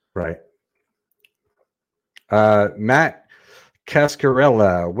 Right. Matt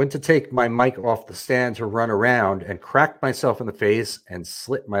Cascarella went to take my mic off the stand to run around and cracked myself in the face and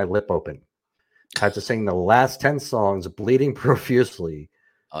slit my lip open. Had to sing the last 10 songs bleeding profusely.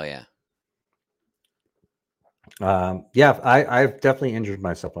 Oh, yeah. Yeah, I've definitely injured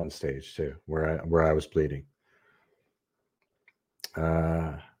myself on stage too, where I was bleeding.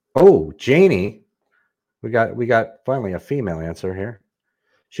 Janie, we got finally a female answer here.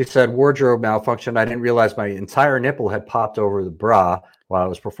 She said wardrobe malfunction. I didn't realize my entire nipple had popped over the bra while I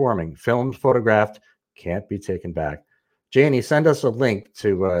was performing. Filmed, photographed, can't be taken back. Janie, send us a link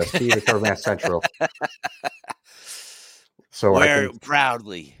to Steve at Coverman Central. So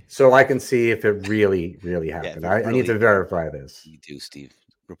proudly. So I can see if it really, really happened. I need to verify this. You do, Steve.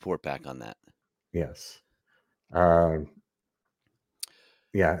 Report back on that. Yes. Yeah,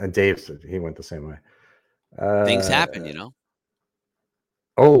 and Dave said he went the same way. Things happen, you know.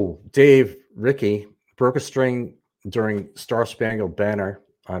 Dave, Ricky broke a string during Star Spangled Banner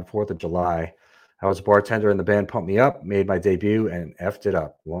on 4th of July. I was a bartender and the band pumped me up, made my debut, and effed it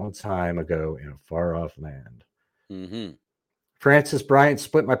up long time ago in a far-off land. Mm-hmm. Francis Bryant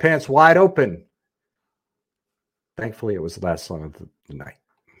split my pants wide open. Thankfully, it was the last song of the night.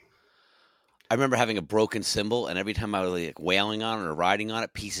 I remember having a broken cymbal, and every time I was like wailing on it or riding on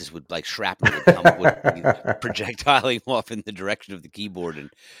it, pieces would like shrapnel would come projectiling off in the direction of the keyboard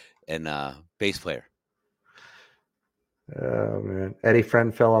and bass player. Oh man, Eddie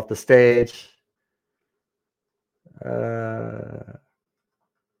Friend fell off the stage. All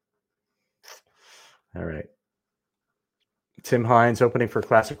right. Tim Hines opening for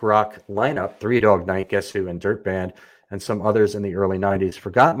classic rock lineup, Three Dog Night, Guess Who, and Dirt Band, and some others in the early 90s.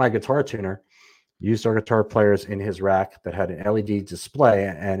 Forgot my guitar tuner. Used our guitar players in his rack that had an LED display,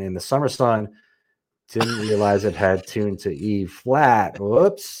 and in the summer sun, didn't realize it had tuned to E flat.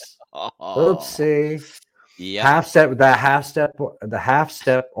 Whoops. Oopsie. Yeah. The half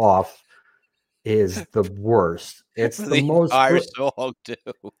step off is the worst. It's the most song too.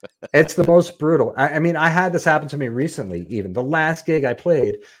 It's the most brutal. I mean, I had this happen to me recently. Even the last gig I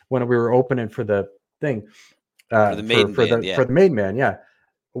played when we were opening for the thing, for the Maiden Band, for the Maiden Band, yeah.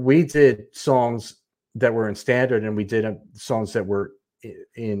 We did songs that were in standard, and we did songs that were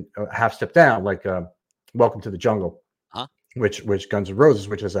in a half step down, like "Welcome to the Jungle," which Guns N' Roses,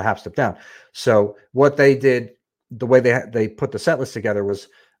 which is a half step down. So what they did, the way they put the set list together was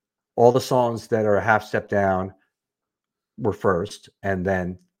all the songs that are a half step down were first, and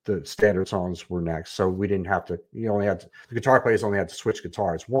then the standard songs were next. So we didn't have to. The guitar players only had to switch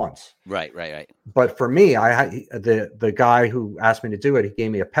guitars once. Right. But for me, I had the guy who asked me to do it. He gave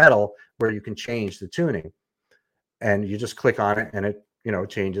me a pedal where you can change the tuning, and you just click on it, and it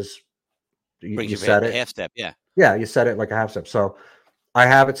changes. You set it half step, yeah. You set it like a half step. So I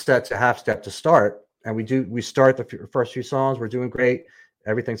have it set to half step to start, and we start the first few songs. We're doing great.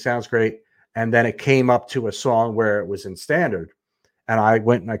 Everything sounds great, and then it came up to a song where it was in standard, and I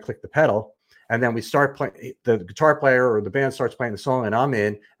went and I clicked the pedal, and then we start playing. The guitar player or the band starts playing the song, and I'm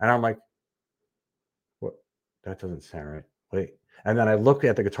in, and I'm like, "What? That doesn't sound right." Wait. And then I look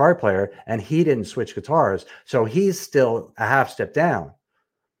at the guitar player, and he didn't switch guitars, so he's still a half step down.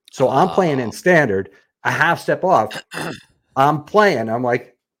 So I'm playing in standard, a half step off. I'm playing. I'm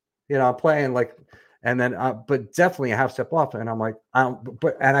like, I'm playing like, and then, but definitely a half step off. And I'm like,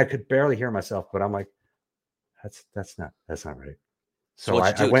 and I could barely hear myself, but I'm like, that's not right. So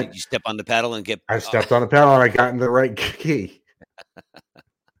I went. Did you step on the pedal and I stepped on the pedal and I got in the right key.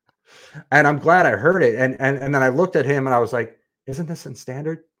 And I'm glad I heard it. And then I looked at him and I was like, isn't this in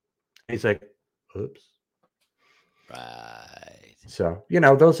standard? And he's like, oops. Right. So,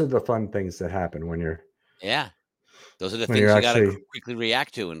 those are the fun things that happen when you're. Yeah. Those are the things you got to quickly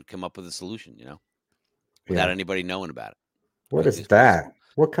react to and come up with a solution, without anybody knowing about it. What is that?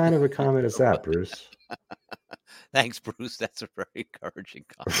 What kind of a comment is that, Bruce? Thanks, Bruce. That's a very encouraging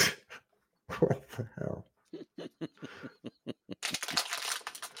comment. What the hell?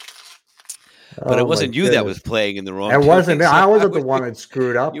 But it wasn't you that was playing in the wrong. It wasn't me. I wasn't the one that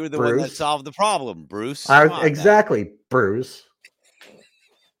screwed up. You were the one that solved the problem, Bruce. Exactly, Bruce.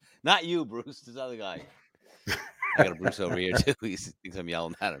 Not you, Bruce. This other guy. I got a Bruce over here too. He thinks I'm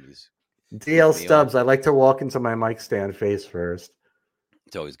yelling at him. DL Stubbs. I like to walk into my mic stand face first.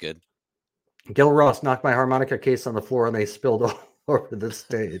 It's always good. Gil Ross knocked my harmonica case on the floor and they spilled all over the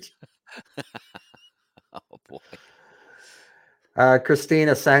stage. Oh boy.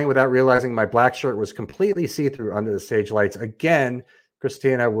 Christina sang without realizing my black shirt was completely see-through under the stage lights. Again,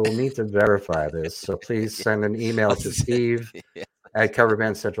 Christina, we'll need to verify this. So please send an email to Steve at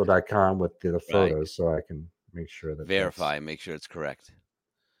coverbandcentral.com with the photos so I can make sure that verify and make sure it's correct.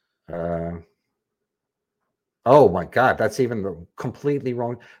 Oh my God, that's even completely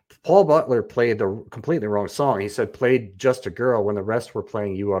wrong. Paul Butler played the completely wrong song. He said played Just a Girl when the rest were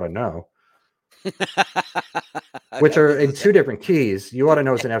playing You Ought to Know. Which are in two different keys. You Ought to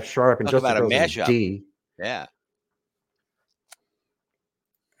Know is an F sharp and Just a Girl is D. Yeah.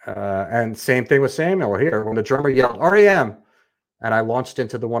 And same thing with Samuel here. When the drummer yelled REM and I launched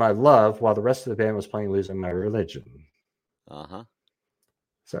into the one I love while the rest of the band was playing Losing My Religion. Uh-huh.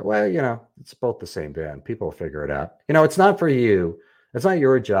 So, well, it's both the same band. People will figure it out. It's not for you. It's not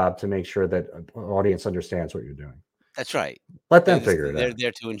your job to make sure that an audience understands what you're doing. That's right. Let them figure it They're out.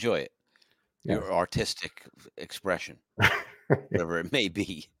 there to enjoy it. Yeah. Your artistic expression, whatever it may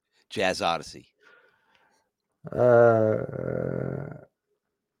be. Jazz Odyssey. Oh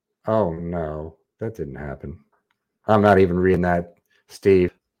no, that didn't happen. I'm not even reading that.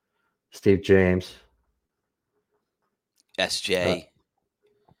 Steve James. SJ.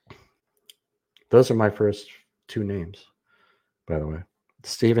 Those are my first two names, by the way.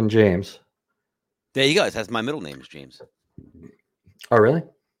 Steve and James. There you go. That's my middle name is James. Oh, really?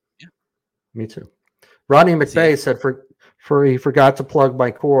 Yeah. Me too. Ronnie McVeigh said he forgot to plug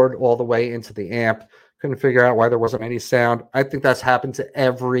my cord all the way into the amp. Couldn't figure out why there wasn't any sound. I think that's happened to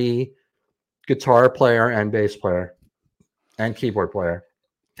every guitar player and bass player and keyboard player.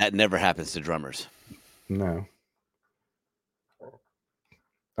 That never happens to drummers. No.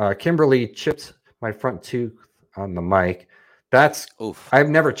 Kimberly chipped my front tooth on the mic. That's Oof. I've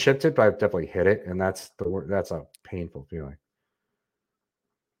never chipped it, but I've definitely hit it, and that's a painful feeling.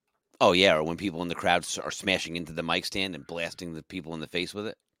 Oh yeah, or when people in the crowd are smashing into the mic stand and blasting the people in the face with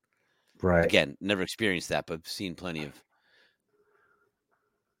it. Right. Again, never experienced that, but seen plenty of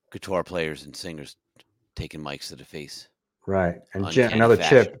guitar players and singers taking mics to the face. Right. And Uncanny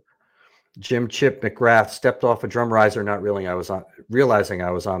fashion. Jim Chip McGrath stepped off a drum riser, not realizing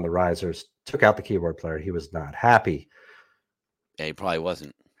I was on the risers, took out the keyboard player. He was not happy. Yeah, he probably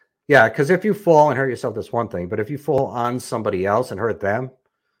wasn't. Yeah, because if you fall and hurt yourself, that's one thing. But if you fall on somebody else and hurt them,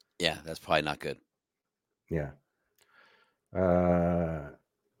 yeah, that's probably not good. Yeah. I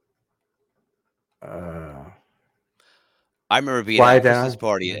remember being at a Christmas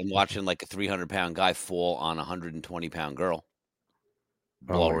party and watching like a 300-pound guy fall on a 120-pound girl,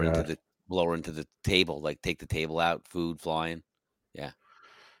 blow her into the table, like take the table out, food flying. Yeah.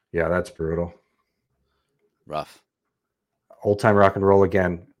 Yeah, that's brutal. Rough. Old Time Rock and Roll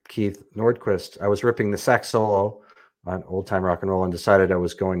again. Keith Nordquist. I was ripping the sax solo on Old Time Rock and Roll and decided I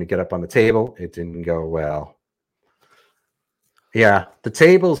was going to get up on the table. It didn't go well. Yeah, the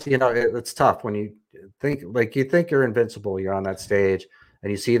tables, it's tough when you think you're invincible. You're on that stage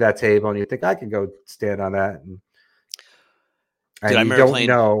and you see that table and you think I can go stand on that. And you don't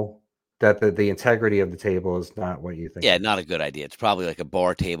know that the integrity of the table is not what you think. Yeah, not a good idea. It's probably like a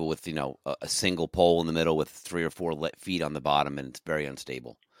bar table with, a single pole in the middle with 3 or 4 feet on the bottom, and it's very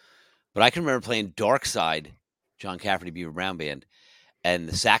unstable. But I can remember playing Dark Side, John Cafferty Beaver Brown Band, and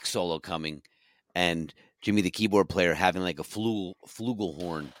the sax solo coming, and Jimmy, the keyboard player, having like a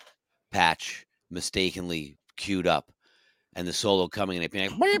flugelhorn patch mistakenly queued up, and the solo coming and it being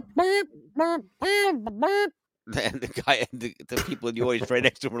like, and the guy and the people in the audience right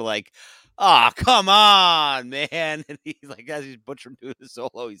next to him were like, come on, man. And he's like, as he's butchering through the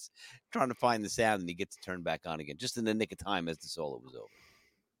solo, he's trying to find the sound, and he gets to turn back on again just in the nick of time as the solo was over.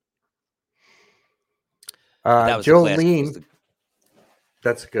 That was Jolene,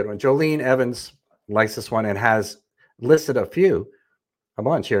 that's a good one. Jolene Evans likes this one and has listed a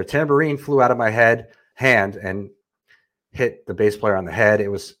bunch here. Tambourine flew out of my hand and hit the bass player on the head.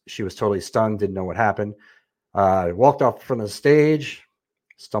 She was totally stunned, didn't know what happened. I walked off from the stage,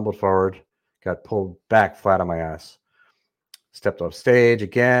 stumbled forward, got pulled back flat on my ass. Stepped off stage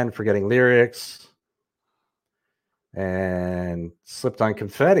again, forgetting lyrics, and slipped on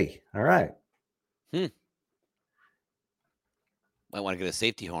confetti. All right. Might want to get a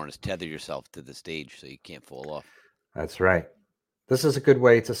safety harness, tether yourself to the stage so you can't fall off. That's right. This is a good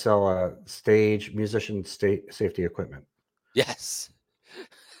way to sell musician safety equipment. Yes.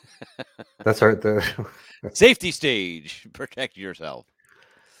 That's right. Safety stage. Protect yourself.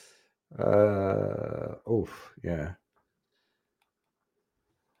 Yeah.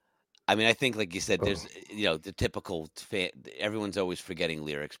 I mean, I think, like you said, there's, the typical everyone's always forgetting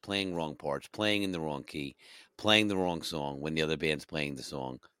lyrics, playing wrong parts, playing in the wrong key, playing the wrong song when the other band's playing the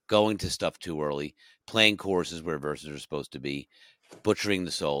song, going to stuff too early, playing choruses where verses are supposed to be, butchering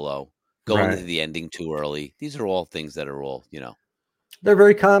the solo, going to the ending too early. These are all things that are all, They're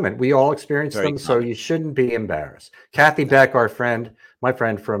very common. We all experience them, so you shouldn't be embarrassed. Kathy Beck, my friend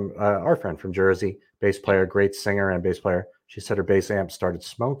from Jersey, bass player, great singer and bass player. She said her bass amp started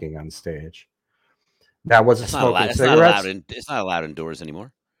smoking on stage. That was smoking cigarettes. It's not allowed indoors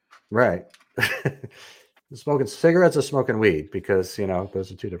anymore. Right. Smoking cigarettes or smoking weed, because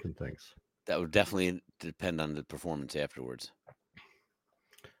those are two different things. That would definitely depend on the performance afterwards.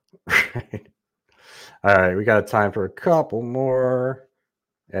 Right. All right, we got time for a couple more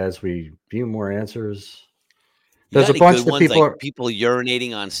as we view more answers. You There's got a any bunch good that ones, people like are. people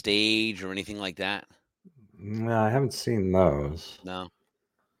urinating on stage or anything like that? No, I haven't seen those. No.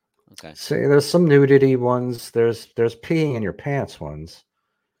 Okay. See, there's some nudity ones. There's peeing in your pants ones,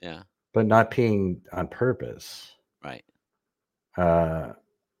 Yeah. but not peeing on purpose. Right. Uh,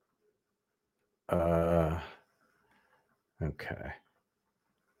 okay.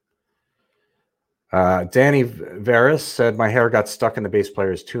 Danny Veris said my hair got stuck in the bass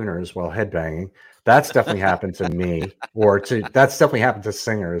player's tuners while headbanging. That's definitely happened to me, that's definitely happened to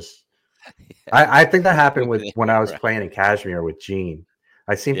singers. I think that happened with when I was Right. playing in Kashmir with Gene.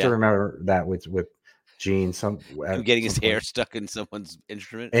 I seem to remember that with Gene. Him getting his hair stuck in someone's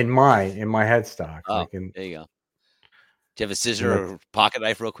instrument in my headstock. Oh, like in, there you go. Do you have a scissor or pocket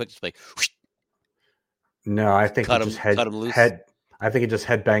knife real quick? Just like whoosh, no, I think cut he him, just cut him loose. I think he just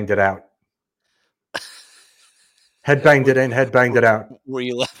head banged it out. Head banged it in, head banged it out. Were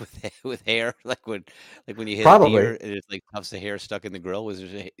you left with hair like when you hit Probably. a deer and it's like tufts of hair stuck in the grill? Was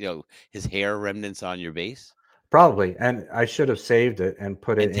there his hair remnants on your bass? Probably, and I should have saved it and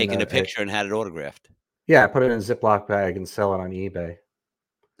put it and taken a picture and had it autographed. Yeah, put it in a Ziploc bag and sell it on eBay.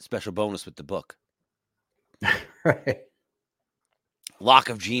 Special bonus with the book. Right. Lock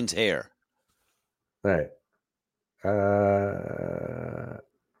of Gene's hair. Right.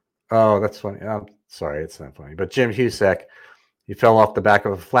 Oh, that's funny. I'm sorry, it's not funny. But Jim Husak, he fell off the back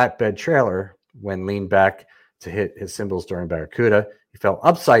of a flatbed trailer when leaned back to hit his cymbals during Barracuda. He fell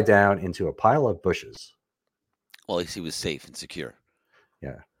upside down into a pile of bushes. Well, at least he was safe and secure.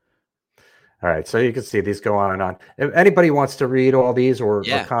 Yeah. All right, so you can see these go on and on. If anybody wants to read all these or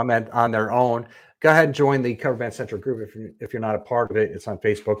comment on their own, go ahead and join the Cover Band Central group. If you're not a part of it, it's on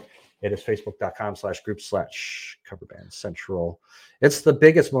Facebook. It is facebook.com/group/Coverband Central. It's the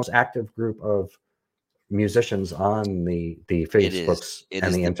biggest, most active group of musicians on the Facebooks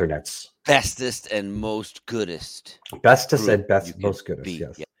and the internets. Bestest and most goodest. Bestest and best, most goodest,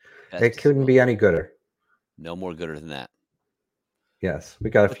 yes. Yeah, it couldn't be any gooder. No more gooder than that. Yes, we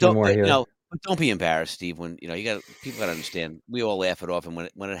got a few more here. But don't be embarrassed, Steve. When people got to understand. We all laugh it off, and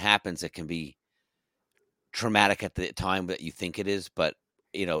when it happens, it can be traumatic at the time that you think it is. But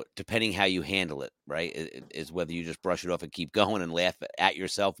depending how you handle it, right, is whether you just brush it off and keep going and laugh at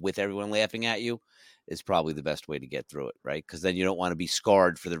yourself with everyone laughing at you, is probably the best way to get through it, right? Because then you don't want to be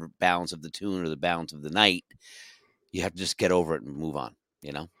scarred for the balance of the tune or the balance of the night. You have to just get over it and move on.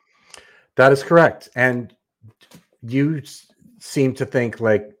 That is correct, and you seem to think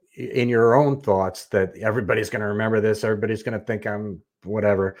like in your own thoughts that everybody's going to remember this, everybody's going to think I'm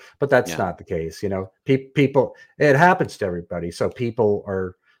whatever, but that's not the case. People, it happens to everybody. So people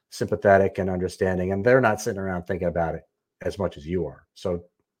are sympathetic and understanding, and they're not sitting around thinking about it as much as you are. So,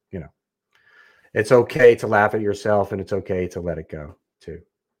 it's okay to laugh at yourself, and it's okay to let it go too.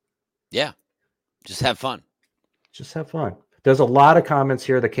 Yeah. Just have fun. There's a lot of comments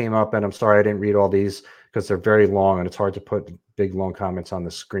here that came up, and I'm sorry I didn't read all these because they're very long, and it's hard to put big, long comments on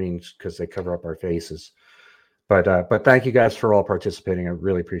the screen because they cover up our faces. But thank you guys for all participating. I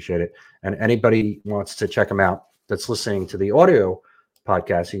really appreciate it. And anybody wants to check them out that's listening to the audio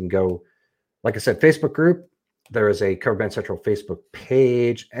podcast, you can go, like I said, Facebook group. There is a Cover Band Central Facebook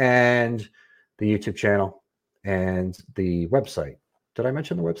page and the YouTube channel and the website. Did I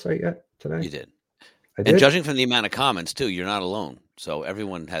mention the website yet today? You did. And judging from the amount of comments, too, you're not alone. So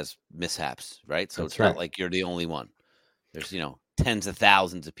everyone has mishaps, right? So it's not like you're the only one. There's, tens of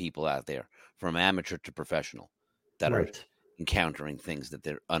thousands of people out there, from amateur to professional, that are encountering things that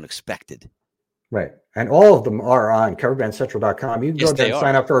they're unexpected. Right. And all of them are on coverbandcentral.com. You can go there and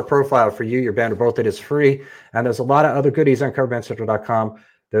sign up for a profile for you, your band, or both. It is free. And there's a lot of other goodies on coverbandcentral.com.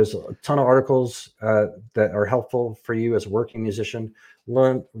 There's a ton of articles that are helpful for you as a working musician.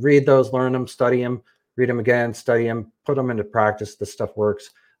 Read those, learn them, study them. Read them again, study them, put them into practice. This stuff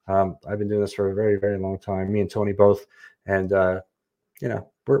works. I've been doing this for a very, very long time. Me and Tony both. And,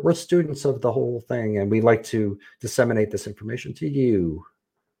 we're students of the whole thing. And we like to disseminate this information to you.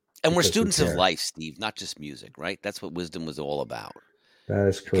 And we're students of life, Steve, not just music, right? That's what Wizdumb was all about. That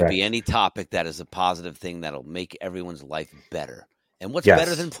is correct. It could be any topic that is a positive thing that'll make everyone's life better. And what's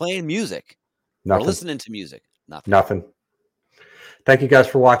better than playing music? Nothing. Or listening to music? Nothing. Thank you guys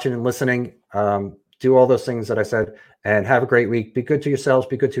for watching and listening. Do all those things that I said, and have a great week. Be good to yourselves.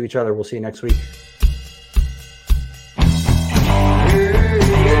 Be good to each other. We'll see you next week.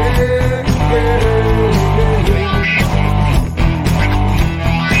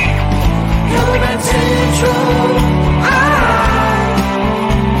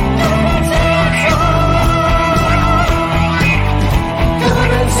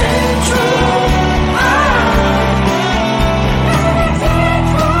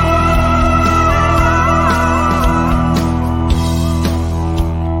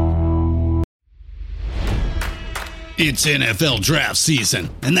 It's NFL draft season,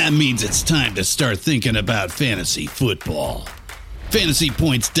 and that means it's time to start thinking about fantasy football.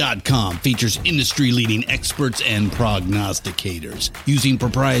 FantasyPoints.com features industry-leading experts and prognosticators using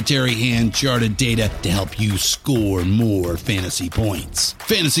proprietary hand-charted data to help you score more fantasy points.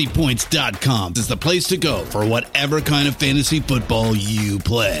 FantasyPoints.com is the place to go for whatever kind of fantasy football you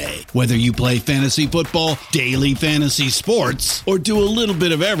play. Whether you play fantasy football, daily fantasy sports, or do a little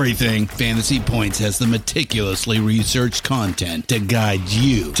bit of everything, Fantasy Points has the meticulously researched content to guide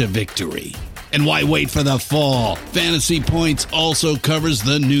you to victory. And why wait for the fall? Fantasy Points also covers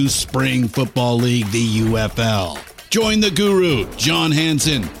the new spring football league, the UFL. Join the guru, John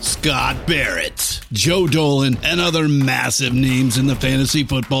Hansen, Scott Barrett, Joe Dolan, and other massive names in the fantasy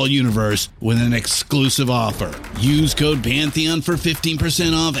football universe with an exclusive offer. Use code Pantheon for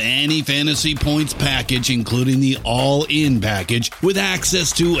 15% off any Fantasy Points package, including the all-in package, with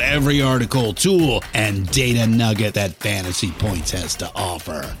access to every article, tool, and data nugget that Fantasy Points has to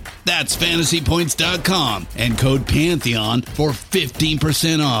offer. That's FantasyPoints.com and code Pantheon for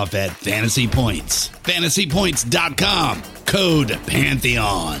 15% off at Fantasy Points. FantasyPoints.com, code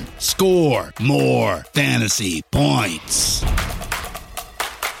Pantheon. Score more fantasy points.